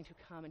is going to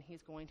come and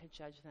he's going to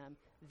judge them.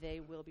 They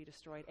will be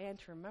destroyed. And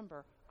to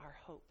remember our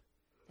hope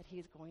that he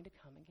is going to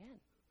come again.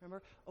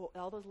 Remember,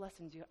 all those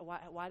lessons,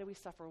 why do we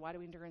suffer? Why do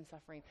we endure in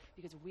suffering?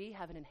 Because we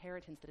have an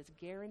inheritance that is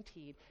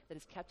guaranteed, that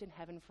is kept in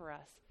heaven for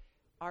us.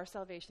 Our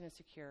salvation is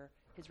secure.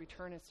 His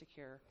return is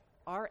secure.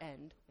 Our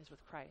end is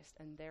with Christ,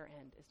 and their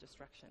end is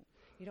destruction.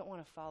 You don't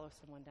want to follow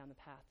someone down the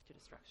path to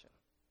destruction.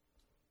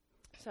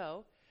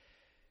 So,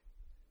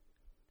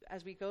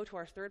 as we go to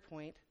our third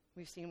point,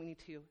 we've seen we need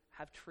to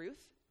have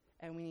truth,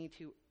 and we need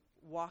to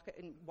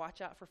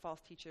watch out for false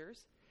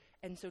teachers.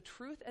 And so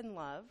truth and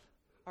love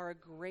are a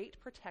great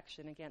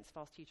protection against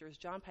false teachers.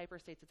 John Piper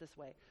states it this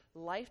way: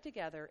 life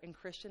together in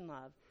Christian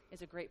love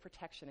is a great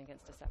protection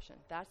against deception.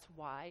 That's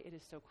why it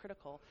is so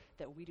critical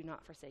that we do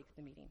not forsake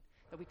the meeting,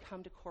 that we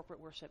come to corporate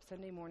worship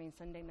Sunday morning,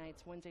 Sunday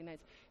nights, Wednesday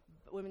nights,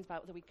 women's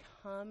Bible, that we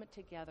come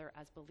together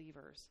as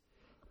believers.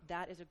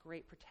 That is a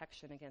great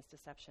protection against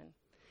deception.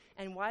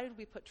 And why did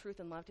we put truth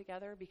and love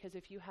together? Because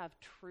if you have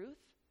truth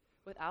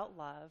without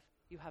love,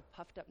 you have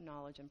puffed up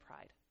knowledge and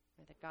pride.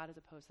 Right? That God is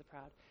opposed to the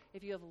proud.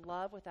 If you have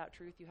love without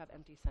truth, you have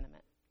empty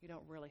sentiment. You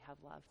don't really have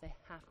love. They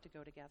have to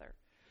go together.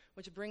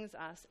 Which brings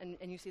us, and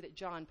you see that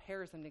John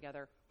pairs them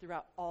together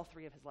throughout all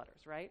three of his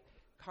letters, right?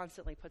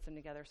 Constantly puts them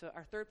together. So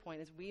our third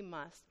point is we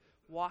must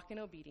walk in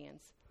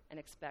obedience and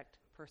expect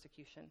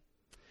persecution.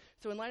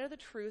 So in light of the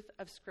truth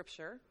of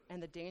Scripture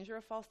and the danger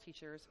of false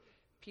teachers,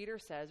 Peter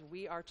says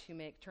we are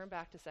to turn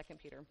back to 2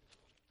 Peter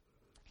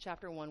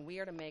chapter 1, we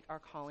are to make our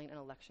calling and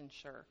election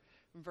sure.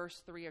 In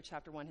verse 3 of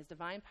chapter 1, his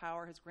divine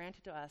power has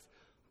granted to us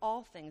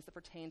all things that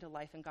pertain to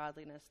life and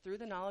godliness through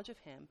the knowledge of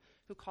him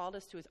who called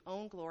us to his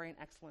own glory and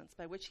excellence,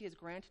 by which he has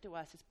granted to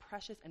us his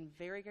precious and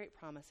very great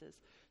promises,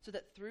 so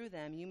that through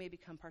them you may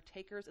become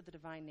partakers of the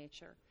divine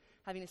nature,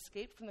 having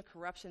escaped from the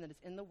corruption that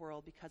is in the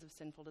world because of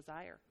sinful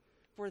desire.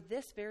 For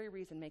this very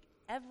reason, make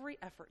every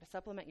effort to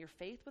supplement your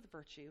faith with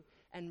virtue,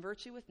 and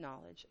virtue with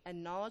knowledge,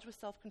 and knowledge with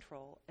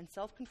self-control, and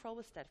self-control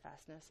with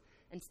steadfastness,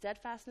 and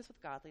steadfastness with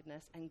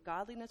godliness, and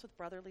godliness with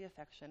brotherly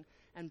affection,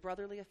 and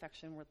brotherly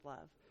affection with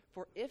love.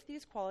 For if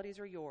these qualities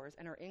are yours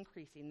and are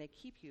increasing, they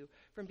keep you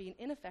from being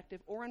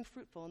ineffective or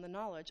unfruitful in the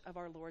knowledge of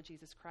our Lord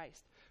Jesus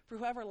Christ. For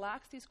whoever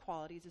lacks these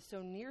qualities is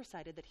so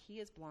nearsighted that he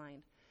is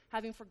blind,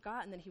 having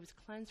forgotten that he was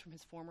cleansed from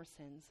his former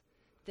sins.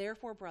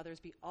 Therefore, brothers,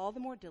 be all the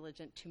more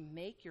diligent to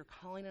make your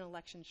calling and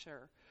election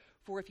sure.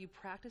 For if you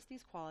practice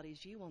these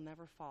qualities, you will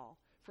never fall.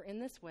 For in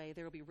this way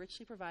there will be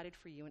richly provided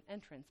for you an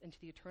entrance into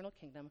the eternal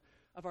kingdom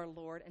of our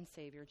Lord and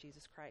Savior,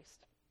 Jesus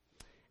Christ.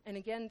 And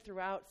again,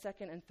 throughout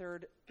 2nd and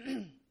 3rd,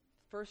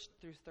 1st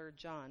through 3rd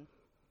John,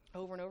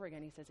 over and over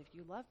again, he says, if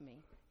you love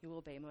me, you will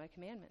obey my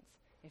commandments.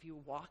 If you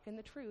walk in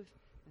the truth,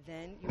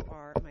 then you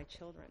are my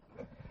children.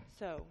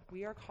 So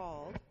we are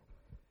called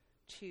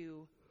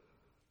to...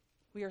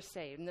 We are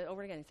saved. And then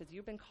over again, he says,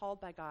 you've been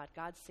called by God.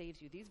 God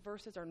saves you. These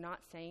verses are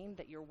not saying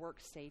that your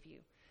works save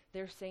you.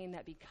 They're saying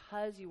that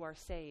because you are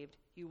saved,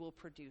 you will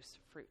produce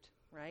fruit,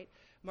 right?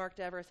 Mark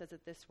Dever says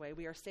it this way: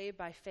 we are saved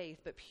by faith,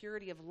 but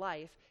purity of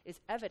life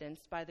is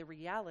evidenced by the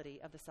reality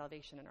of the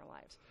salvation in our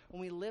lives.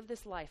 When we live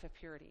this life of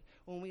purity,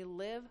 when we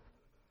live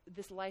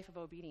this life of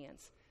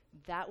obedience,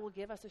 that will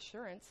give us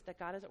assurance that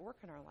God is at work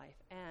in our life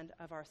and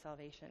of our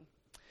salvation.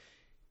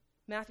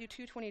 Matthew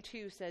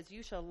 2:22 says,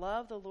 you shall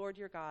love the Lord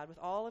your God with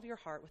all of your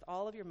heart, with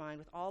all of your mind,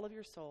 with all of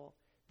your soul.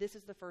 This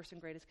is the first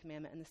and greatest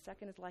commandment, and the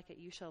second is like it: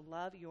 you shall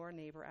love your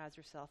neighbor as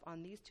yourself.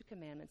 On these two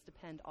commandments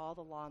depend all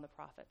the law and the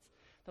prophets.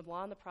 The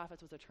law and the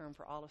prophets was a term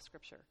for all of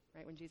Scripture,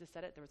 right? When Jesus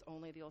said it, there was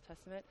only the Old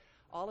Testament.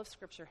 All of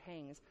Scripture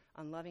hangs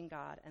on loving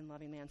God and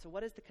loving man. So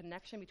what is the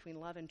connection between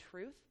love and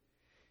truth?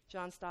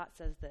 John Stott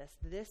says this: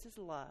 this is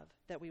love,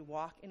 that we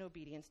walk in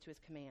obedience to his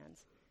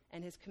commands,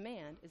 and his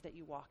command is that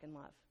you walk in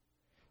love.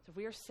 So if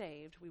we are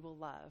saved, we will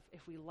love.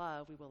 If we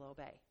love, we will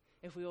obey.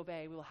 If we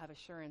obey, we will have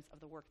assurance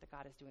of the work that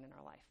God is doing in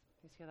our life.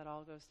 You see how that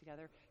all goes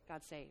together?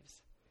 God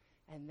saves.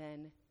 And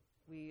then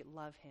we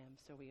love him,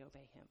 so we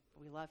obey him.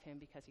 But we love him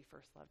because he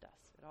first loved us.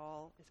 It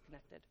all is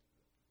connected.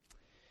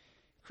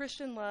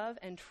 Christian love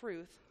and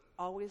truth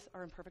always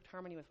are in perfect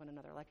harmony with one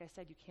another. Like I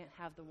said, you can't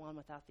have the one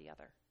without the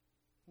other.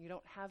 You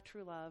don't have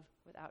true love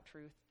without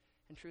truth,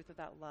 and truth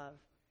without love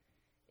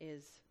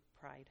is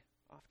pride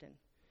often.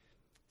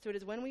 So it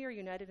is when we are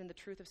united in the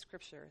truth of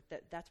Scripture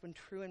that's when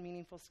true and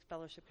meaningful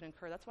fellowship can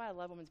occur. That's why I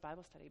love women's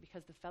Bible study,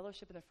 because the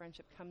fellowship and the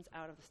friendship comes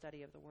out of the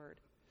study of the Word.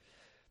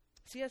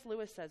 C.S.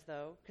 Lewis says,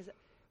 though, because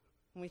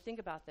when we think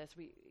about this,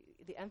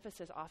 the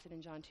emphasis often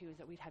in John 2 is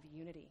that we'd have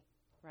unity,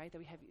 right?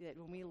 That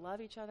when we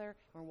love each other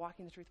and we're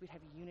walking the truth, we'd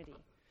have unity.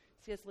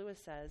 C.S. Lewis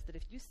says that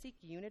if you seek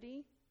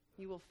unity,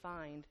 you will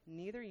find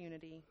neither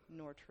unity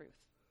nor truth.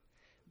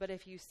 But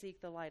if you seek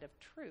the light of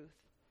truth,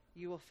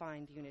 you will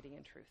find unity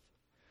and truth.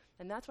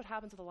 And that's what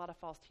happens with a lot of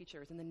false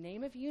teachers. In the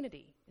name of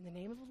unity, in the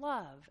name of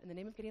love, in the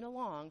name of getting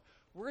along,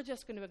 we're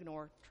just going to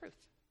ignore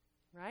truth,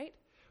 right?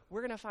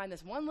 We're going to find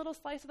this one little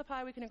slice of the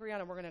pie we can agree on,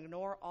 and we're going to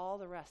ignore all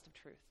the rest of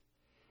truth.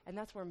 And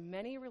that's where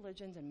many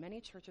religions and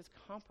many churches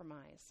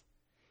compromise,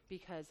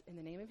 because in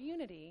the name of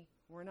unity,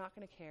 we're not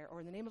going to care, or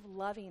in the name of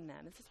loving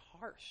them. This is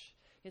harsh.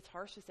 It's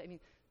harsh to say. I mean,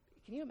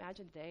 can you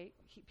imagine today,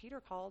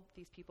 Peter called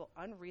these people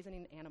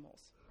unreasoning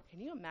animals.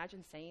 Can you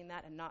imagine saying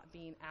that and not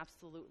being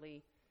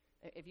absolutely...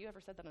 If you ever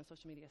said that on a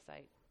social media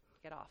site,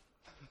 get off.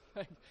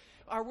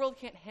 Our world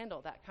can't handle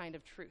that kind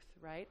of truth,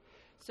 right?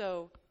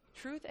 So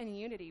truth and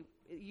unity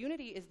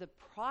is the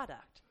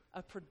product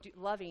of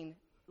love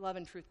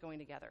and truth going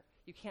together.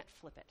 You can't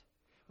flip it.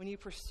 When you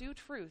pursue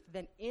truth,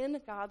 then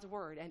in God's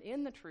word and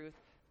in the truth,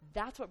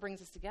 that's what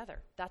brings us together.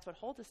 That's what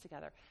holds us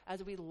together.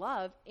 As we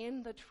love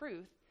in the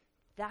truth,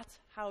 that's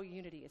how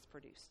unity is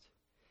produced.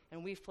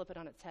 And we flip it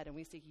on its head and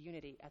we seek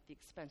unity at the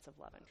expense of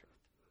love and truth.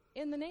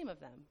 In the name of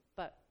them,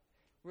 but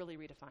really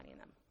redefining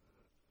them.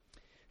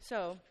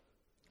 So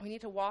we need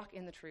to walk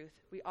in the truth.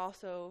 We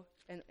also,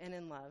 and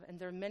in love. And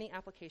there are many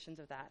applications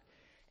of that.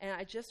 And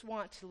I just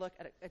want to look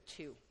at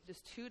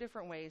just two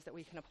different ways that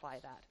we can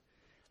apply that.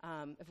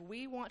 If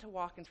we want to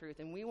walk in truth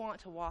and we want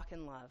to walk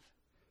in love,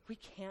 we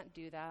can't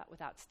do that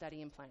without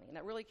study and planning. And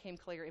that really came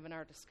clear even in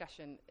our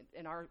discussion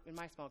in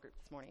my small group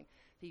this morning,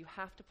 that you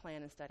have to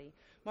plan and study.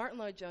 Martin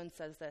Lloyd-Jones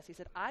says this. He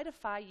said, "I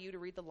defy you to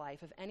read the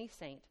life of any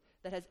saint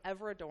that has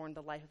ever adorned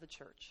the life of the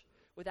church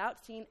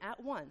without seeing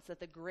at once that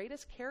the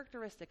greatest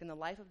characteristic in the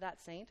life of that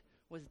saint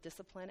was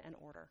discipline and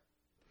order.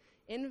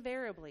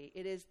 Invariably,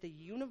 it is the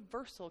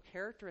universal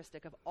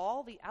characteristic of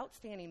all the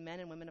outstanding men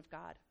and women of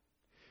God.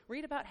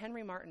 Read about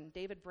Henry Martin,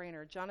 David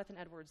Brainerd, Jonathan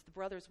Edwards, the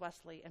brothers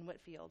Wesley and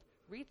Whitfield.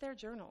 Read their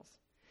journals.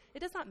 It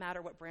does not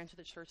matter what branch of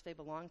the church they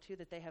belong to, it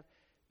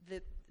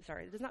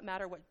does not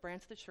matter what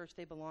branch of the church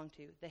they belong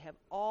to. They have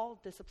all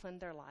disciplined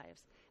their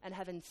lives and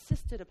have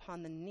insisted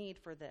upon the need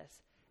for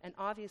this, and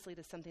obviously it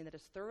is something that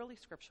is thoroughly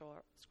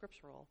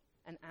scriptural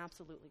and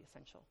absolutely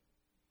essential."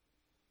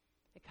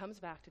 It comes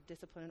back to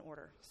discipline and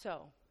order.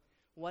 So,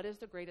 what is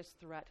the greatest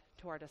threat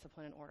to our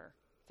discipline and order?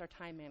 It's our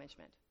time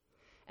management.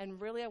 And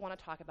really, I want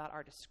to talk about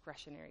our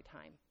discretionary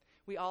time.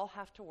 We all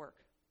have to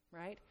work,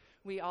 right?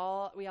 We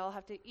all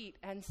have to eat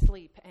and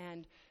sleep,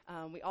 and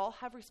we all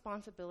have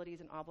responsibilities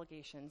and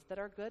obligations that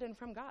are good and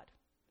from God.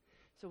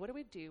 So what do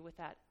we do with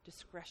that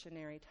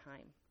discretionary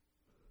time?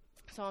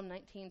 Psalm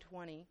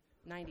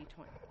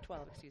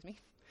 12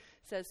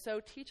 says, "So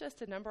teach us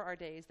to number our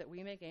days that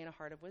we may gain a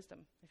heart of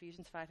wisdom."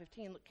 Ephesians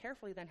 5:15, "Look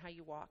carefully then how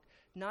you walk,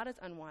 not as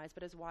unwise,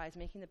 but as wise,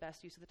 making the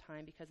best use of the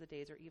time because the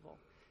days are evil."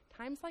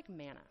 Time's like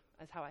manna,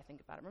 is how I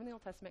think about it. Remember in the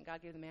Old Testament,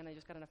 God gave the manna, you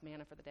just got enough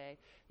manna for the day.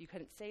 You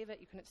couldn't save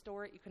it, you couldn't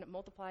store it, you couldn't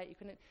multiply it, you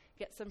couldn't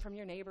get some from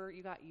your neighbor.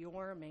 You got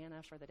your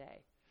manna for the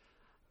day.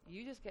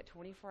 You just get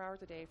 24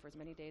 hours a day for as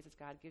many days as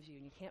God gives you,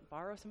 and you can't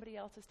borrow somebody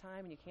else's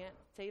time, and you can't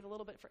save a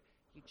little bit for...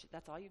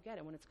 that's all you get,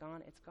 and when it's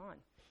gone, it's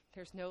gone.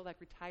 There's no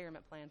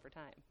retirement plan for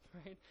time,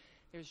 right?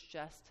 There's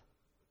just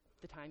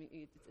the time,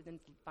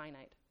 it's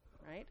finite,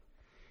 right?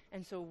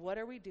 And so what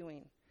are we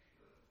doing?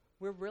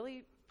 We're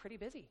really pretty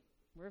busy.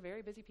 We're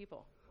very busy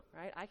people,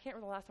 right? I can't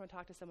remember the last time I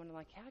talked to someone and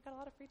I got a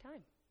lot of free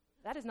time.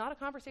 That is not a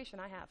conversation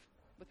I have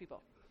with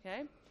people,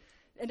 okay?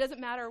 It doesn't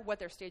matter what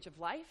their stage of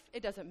life.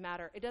 It does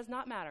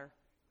not matter.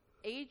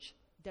 Age,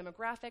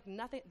 demographic,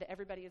 nothing,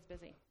 everybody is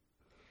busy.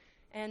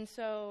 And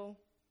so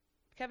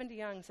Kevin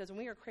DeYoung says, "When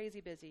we are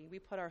crazy busy, we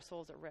put our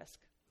souls at risk.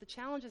 The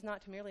challenge is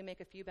not to merely make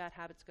a few bad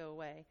habits go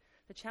away.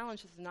 The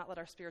challenge is to not let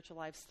our spiritual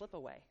lives slip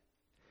away.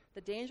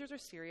 The dangers are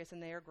serious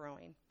and they are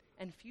growing,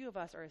 and few of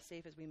us are as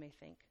safe as we may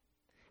think."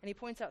 And he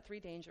points out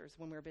 3 dangers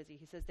when we're busy.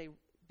 He says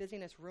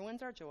busyness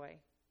ruins our joy,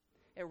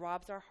 it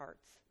robs our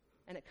hearts,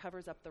 and it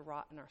covers up the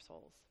rot in our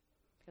souls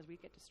because we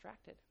get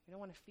distracted. We don't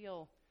want to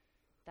feel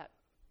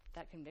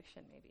that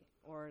conviction maybe,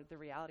 or the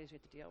realities we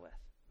have to deal with.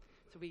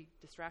 So we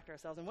distract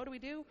ourselves. And what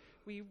do?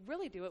 We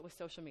really do it with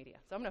social media.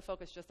 So I'm going to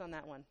focus just on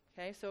that one.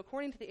 Okay. So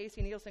according to the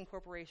AC Nielsen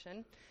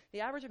Corporation, the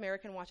average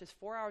American watches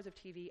 4 hours of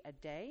TV a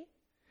day,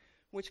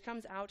 which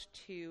comes out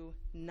to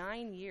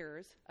 9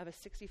 years of a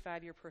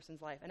 65-year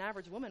person's life. An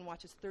average woman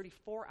watches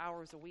 34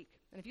 hours a week.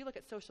 And if you look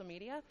at social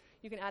media,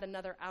 you can add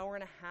another hour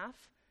and a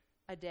half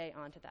a day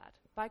onto that.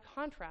 By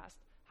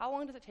contrast, how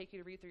long does it take you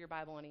to read through your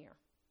Bible in a year?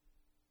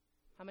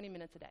 How many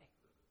minutes a day?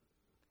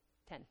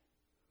 10,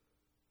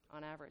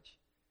 on average.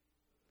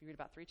 You read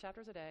about 3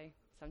 chapters a day.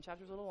 Some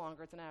chapters a little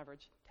longer. It's an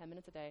average, 10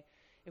 minutes a day.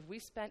 If we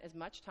spent as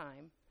much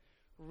time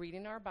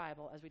reading our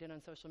Bible as we did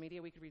on social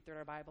media, we could read through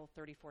our Bible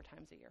 34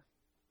 times a year.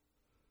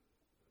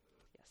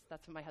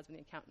 That's what my husband,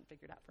 the accountant,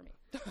 figured out for me.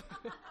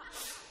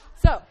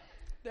 So,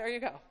 there you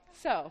go.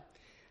 So,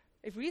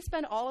 if we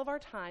spend all of our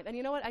time, and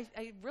you know what,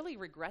 I really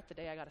regret the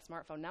day I got a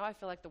smartphone. Now I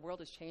feel like the world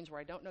has changed where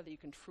I don't know that you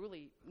can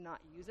truly not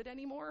use it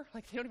anymore.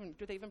 Like, do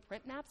they even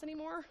print maps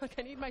anymore? Like,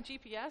 I need my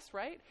GPS,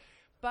 right?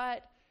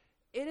 But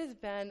it has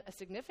been a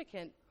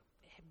significant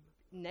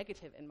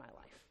negative in my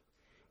life.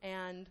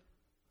 And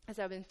as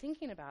I've been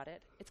thinking about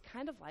it, it's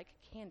kind of like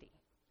candy.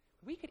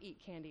 We could eat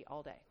candy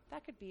all day.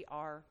 That could be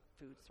our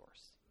food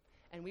source.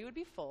 And we would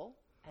be full,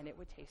 and it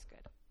would taste good.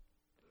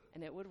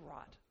 And it would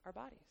rot our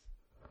bodies,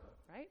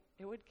 right?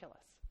 It would kill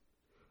us.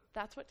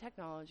 That's what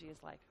technology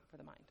is like for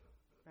the mind,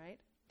 right?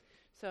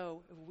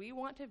 So if we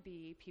want to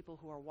be people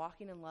who are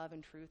walking in love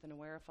and truth and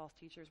aware of false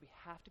teachers, we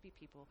have to be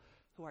people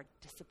who are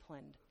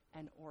disciplined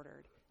and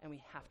ordered, and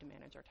we have to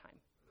manage our time.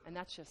 And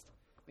that's just,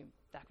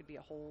 that could be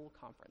a whole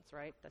conference,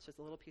 right? That's just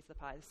a little piece of the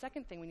pie. The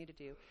second thing we need to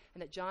do,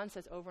 and that John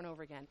says over and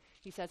over again,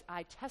 he says,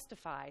 I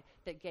testify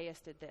that Gaius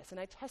did this, and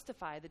I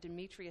testify that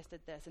Demetrius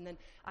did this, and then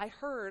I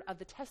heard of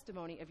the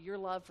testimony of your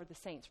love for the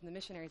saints from the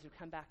missionaries who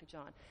come back to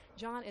John.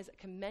 John is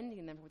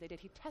commending them for what they did.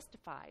 He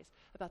testifies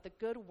about the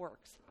good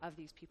works of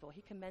these people.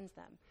 He commends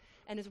them.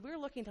 And as we're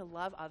looking to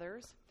love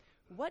others,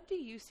 what do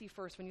you see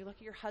first when you look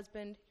at your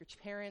husband, your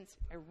parents?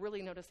 I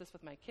really notice this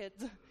with my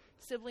kids,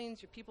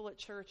 siblings, your people at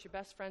church, your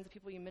best friends, the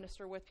people you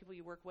minister with, people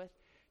you work with.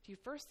 Do you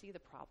first see the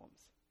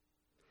problems?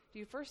 Do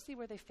you first see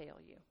where they fail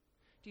you?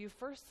 Do you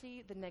first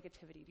see the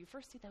negativity? Do you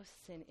first see those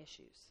sin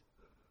issues,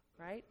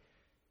 right?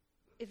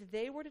 If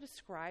they were to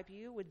describe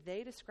you, would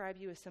they describe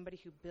you as somebody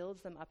who builds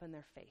them up in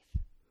their faith?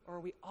 Or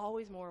are we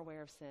always more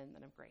aware of sin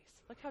than of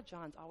grace? Look how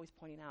John's always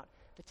pointing out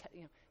the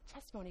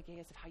testimony gave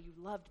us of how you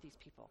loved these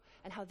people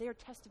and how they're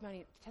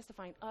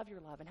testifying of your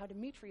love and how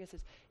Demetrius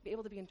is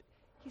able to be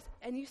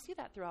and you see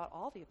that throughout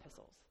all the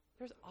epistles.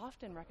 There's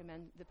often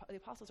the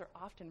apostles are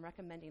often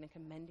recommending and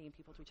commending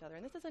people to each other.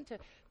 And this isn't to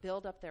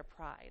build up their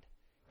pride,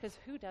 because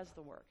who does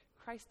the work?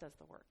 Christ does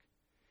the work.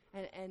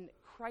 And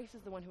Christ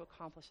is the one who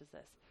accomplishes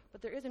this.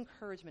 But there is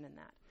encouragement in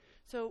that.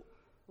 So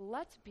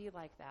let's be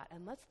like that,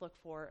 and let's look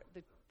for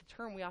the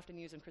term we often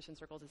use in Christian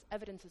circles is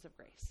evidences of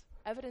grace.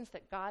 Evidence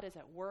that God is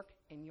at work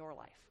in your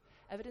life.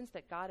 Evidence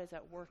that God is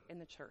at work in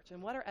the church.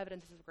 And what are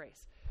evidences of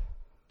grace?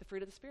 The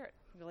fruit of the Spirit,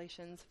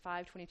 Galatians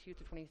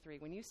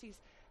 5:22-23. When you see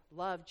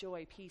love,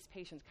 joy, peace,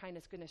 patience,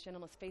 kindness, goodness,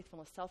 gentleness,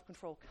 faithfulness,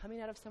 self-control coming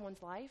out of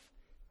someone's life,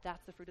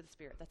 that's the fruit of the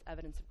Spirit. That's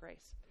evidence of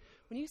grace.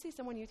 When you see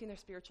someone using their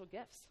spiritual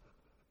gifts,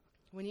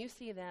 when you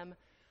see them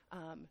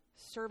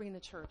serving the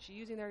church,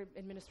 using their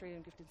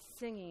administrative gift in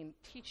singing,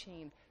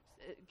 teaching,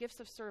 gifts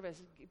of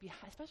service,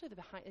 especially the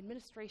behind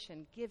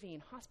administration,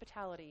 giving,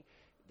 hospitality,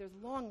 there's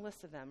long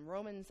lists of them.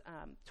 Romans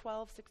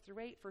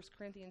 12:6-8, 1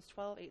 Corinthians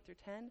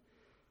 12:8-10.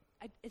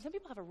 And some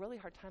people have a really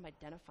hard time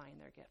identifying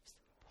their gifts.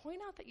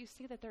 Point out that you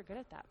see that they're good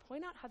at that.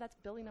 Point out how that's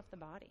building up the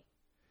body.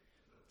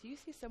 Do you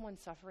see someone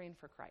suffering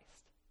for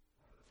Christ?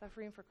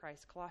 Suffering for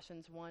Christ,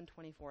 Colossians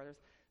 1:24.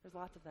 There's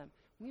lots of them.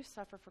 When you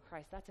suffer for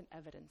Christ, that's an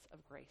evidence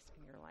of grace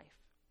in your life.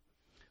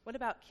 What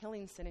about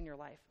killing sin in your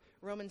life?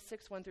 Romans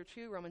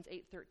 6:1-2, Romans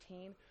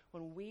 8:13.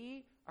 When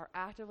we are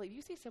actively, if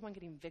you see someone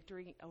getting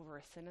victory over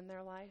a sin in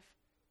their life,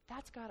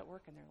 that's God at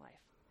work in their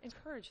life.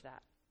 Encourage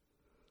that.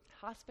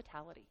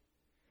 Hospitality.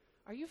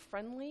 Are you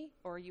friendly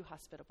or are you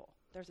hospitable?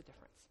 There's a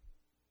difference,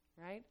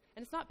 right?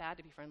 And it's not bad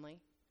to be friendly,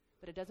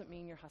 but it doesn't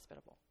mean you're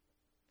hospitable.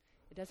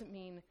 It doesn't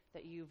mean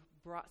that you've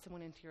brought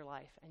someone into your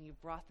life and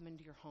you've brought them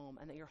into your home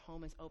and that your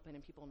home is open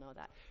and people know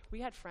that.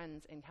 We had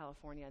friends in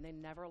California and they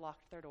never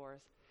locked their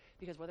doors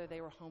because whether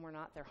they were home or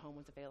not, their home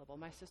was available.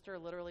 My sister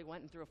literally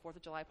went and threw a 4th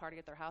of July party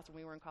at their house when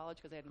we were in college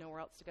because they had nowhere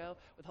else to go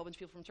with a whole bunch of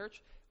people from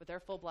church with their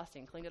full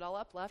blessing, cleaned it all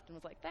up, left, and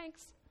was like,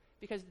 thanks,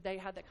 because they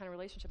had that kind of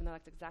relationship and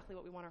that's exactly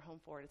what we want our home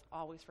for. It's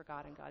always for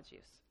God and God's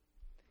use.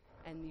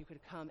 And you could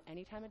come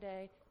any time of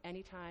day,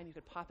 anytime. You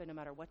could pop in no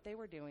matter what they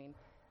were doing,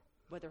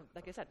 whether,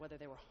 like I said, whether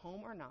they were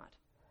home or not.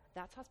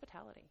 That's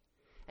hospitality.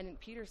 And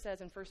Peter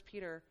says in 1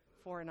 Peter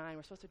 4:9,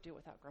 we're supposed to do it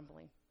without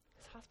grumbling.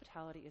 Because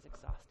hospitality is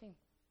exhausting.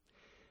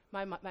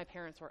 My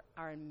parents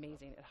are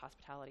amazing at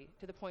hospitality,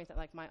 to the point that,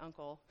 like, my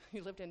uncle, he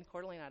lived in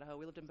Coeur d'Alene, Idaho.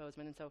 We lived in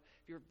Bozeman, and so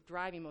if you're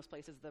driving most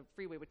places, the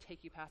freeway would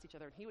take you past each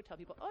other, and he would tell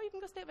people, oh, you can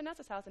go stay at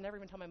Vanessa's house, and never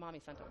even tell my mom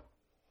he sent him.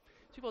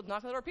 People would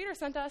knock on the door, Peter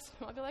sent us.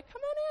 I'd be like,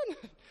 come on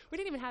in. We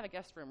didn't even have a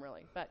guest room,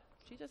 really, but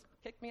she just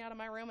kicked me out of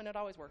my room, and it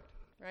always worked,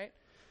 right?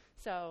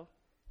 So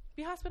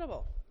be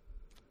hospitable.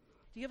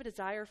 Do you have a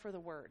desire for the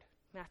word?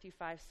 Matthew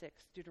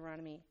 5:6,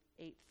 Deuteronomy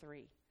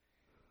 8:3.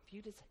 If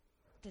you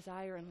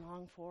desire and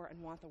long for and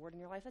want the word in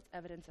your life, that's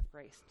evidence of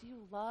grace. Do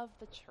you love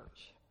the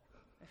church?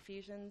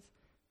 Ephesians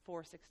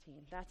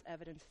 4:16. That's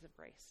evidences of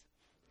grace.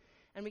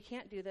 And we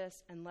can't do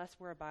this unless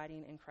we're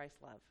abiding in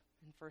Christ's love.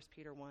 In 1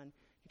 Peter 1,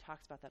 he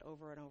talks about that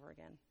over and over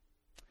again.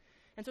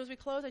 And so as we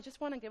close, I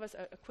just want to give us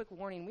a quick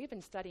warning. We've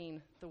been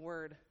studying the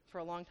word for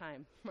a long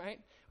time,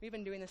 right? We've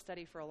been doing this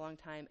study for a long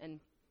time.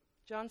 And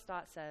John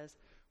Stott says,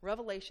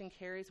 revelation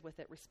carries with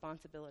it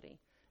responsibility.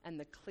 And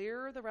the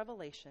clearer the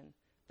revelation,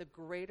 the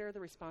greater the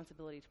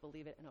responsibility to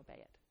believe it and obey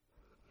it.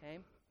 Okay?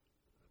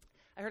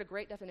 I heard a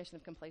great definition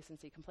of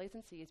complacency.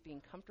 Complacency is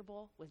being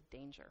comfortable with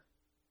danger.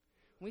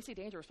 When we see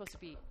danger, we're supposed to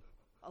be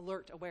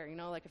alert, aware.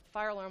 Like if the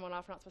fire alarm went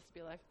off, we're not supposed to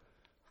be like,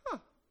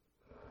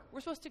 we're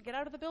supposed to get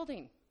out of the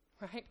building,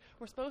 right?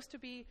 We're supposed to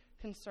be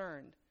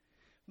concerned.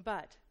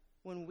 But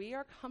when we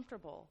are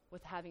comfortable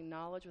with having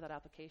knowledge without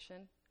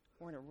application,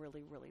 we're in a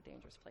really, really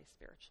dangerous place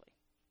spiritually.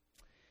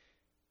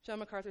 John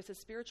MacArthur says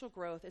spiritual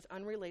growth is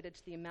unrelated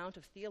to the amount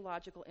of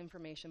theological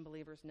information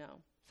believers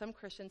know. Some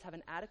Christians have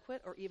an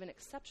adequate or even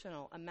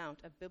exceptional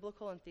amount of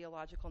biblical and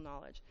theological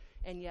knowledge,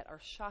 and yet are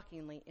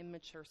shockingly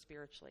immature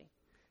spiritually.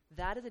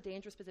 That is a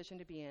dangerous position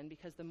to be in,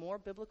 because the more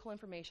biblical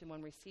information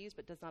one receives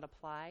but does not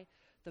apply,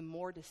 the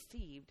more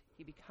deceived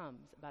he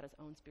becomes about his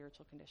own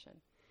spiritual condition.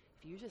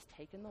 If you just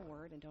take in the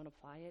word and don't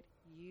apply it,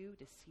 you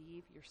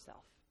deceive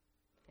yourself,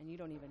 and you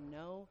don't even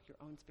know your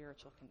own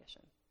spiritual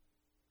condition.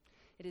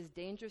 It is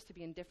dangerous to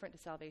be indifferent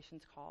to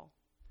salvation's call.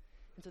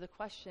 And so the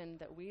question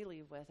that we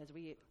leave with as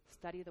we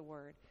study the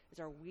word is,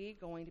 are we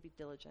going to be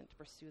diligent to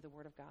pursue the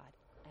word of God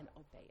and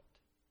obey it?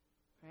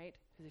 Right?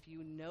 Because if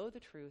you know the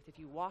truth, if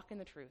you walk in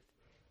the truth,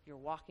 you're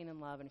walking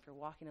in love, and if you're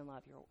walking in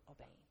love, you're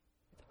obeying.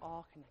 It's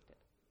all connected,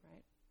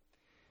 right?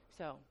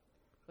 So,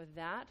 with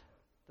that,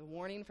 the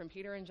warning from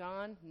Peter and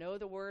John, know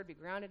the word, be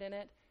grounded in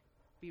it,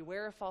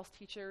 beware of false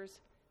teachers,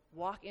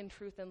 walk in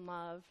truth and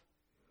love.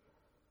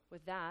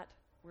 With that,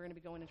 we're going to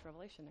be going into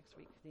Revelation next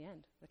week, the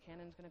end. The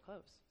canon's going to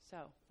close.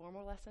 So, 4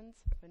 more lessons,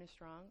 finish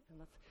strong,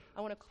 and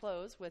I want to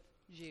close with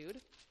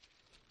Jude,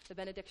 the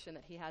benediction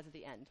that he has at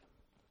the end.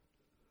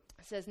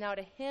 It says, "Now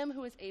to him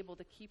who is able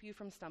to keep you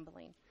from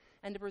stumbling,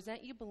 and to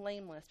present you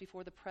blameless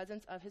before the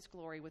presence of his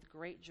glory with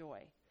great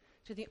joy,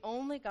 to the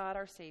only God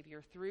our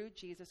Savior, through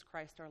Jesus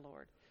Christ our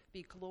Lord,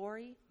 be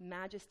glory,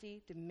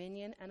 majesty,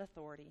 dominion, and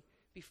authority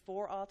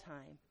before all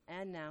time,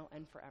 and now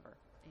and forever.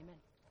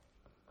 Amen."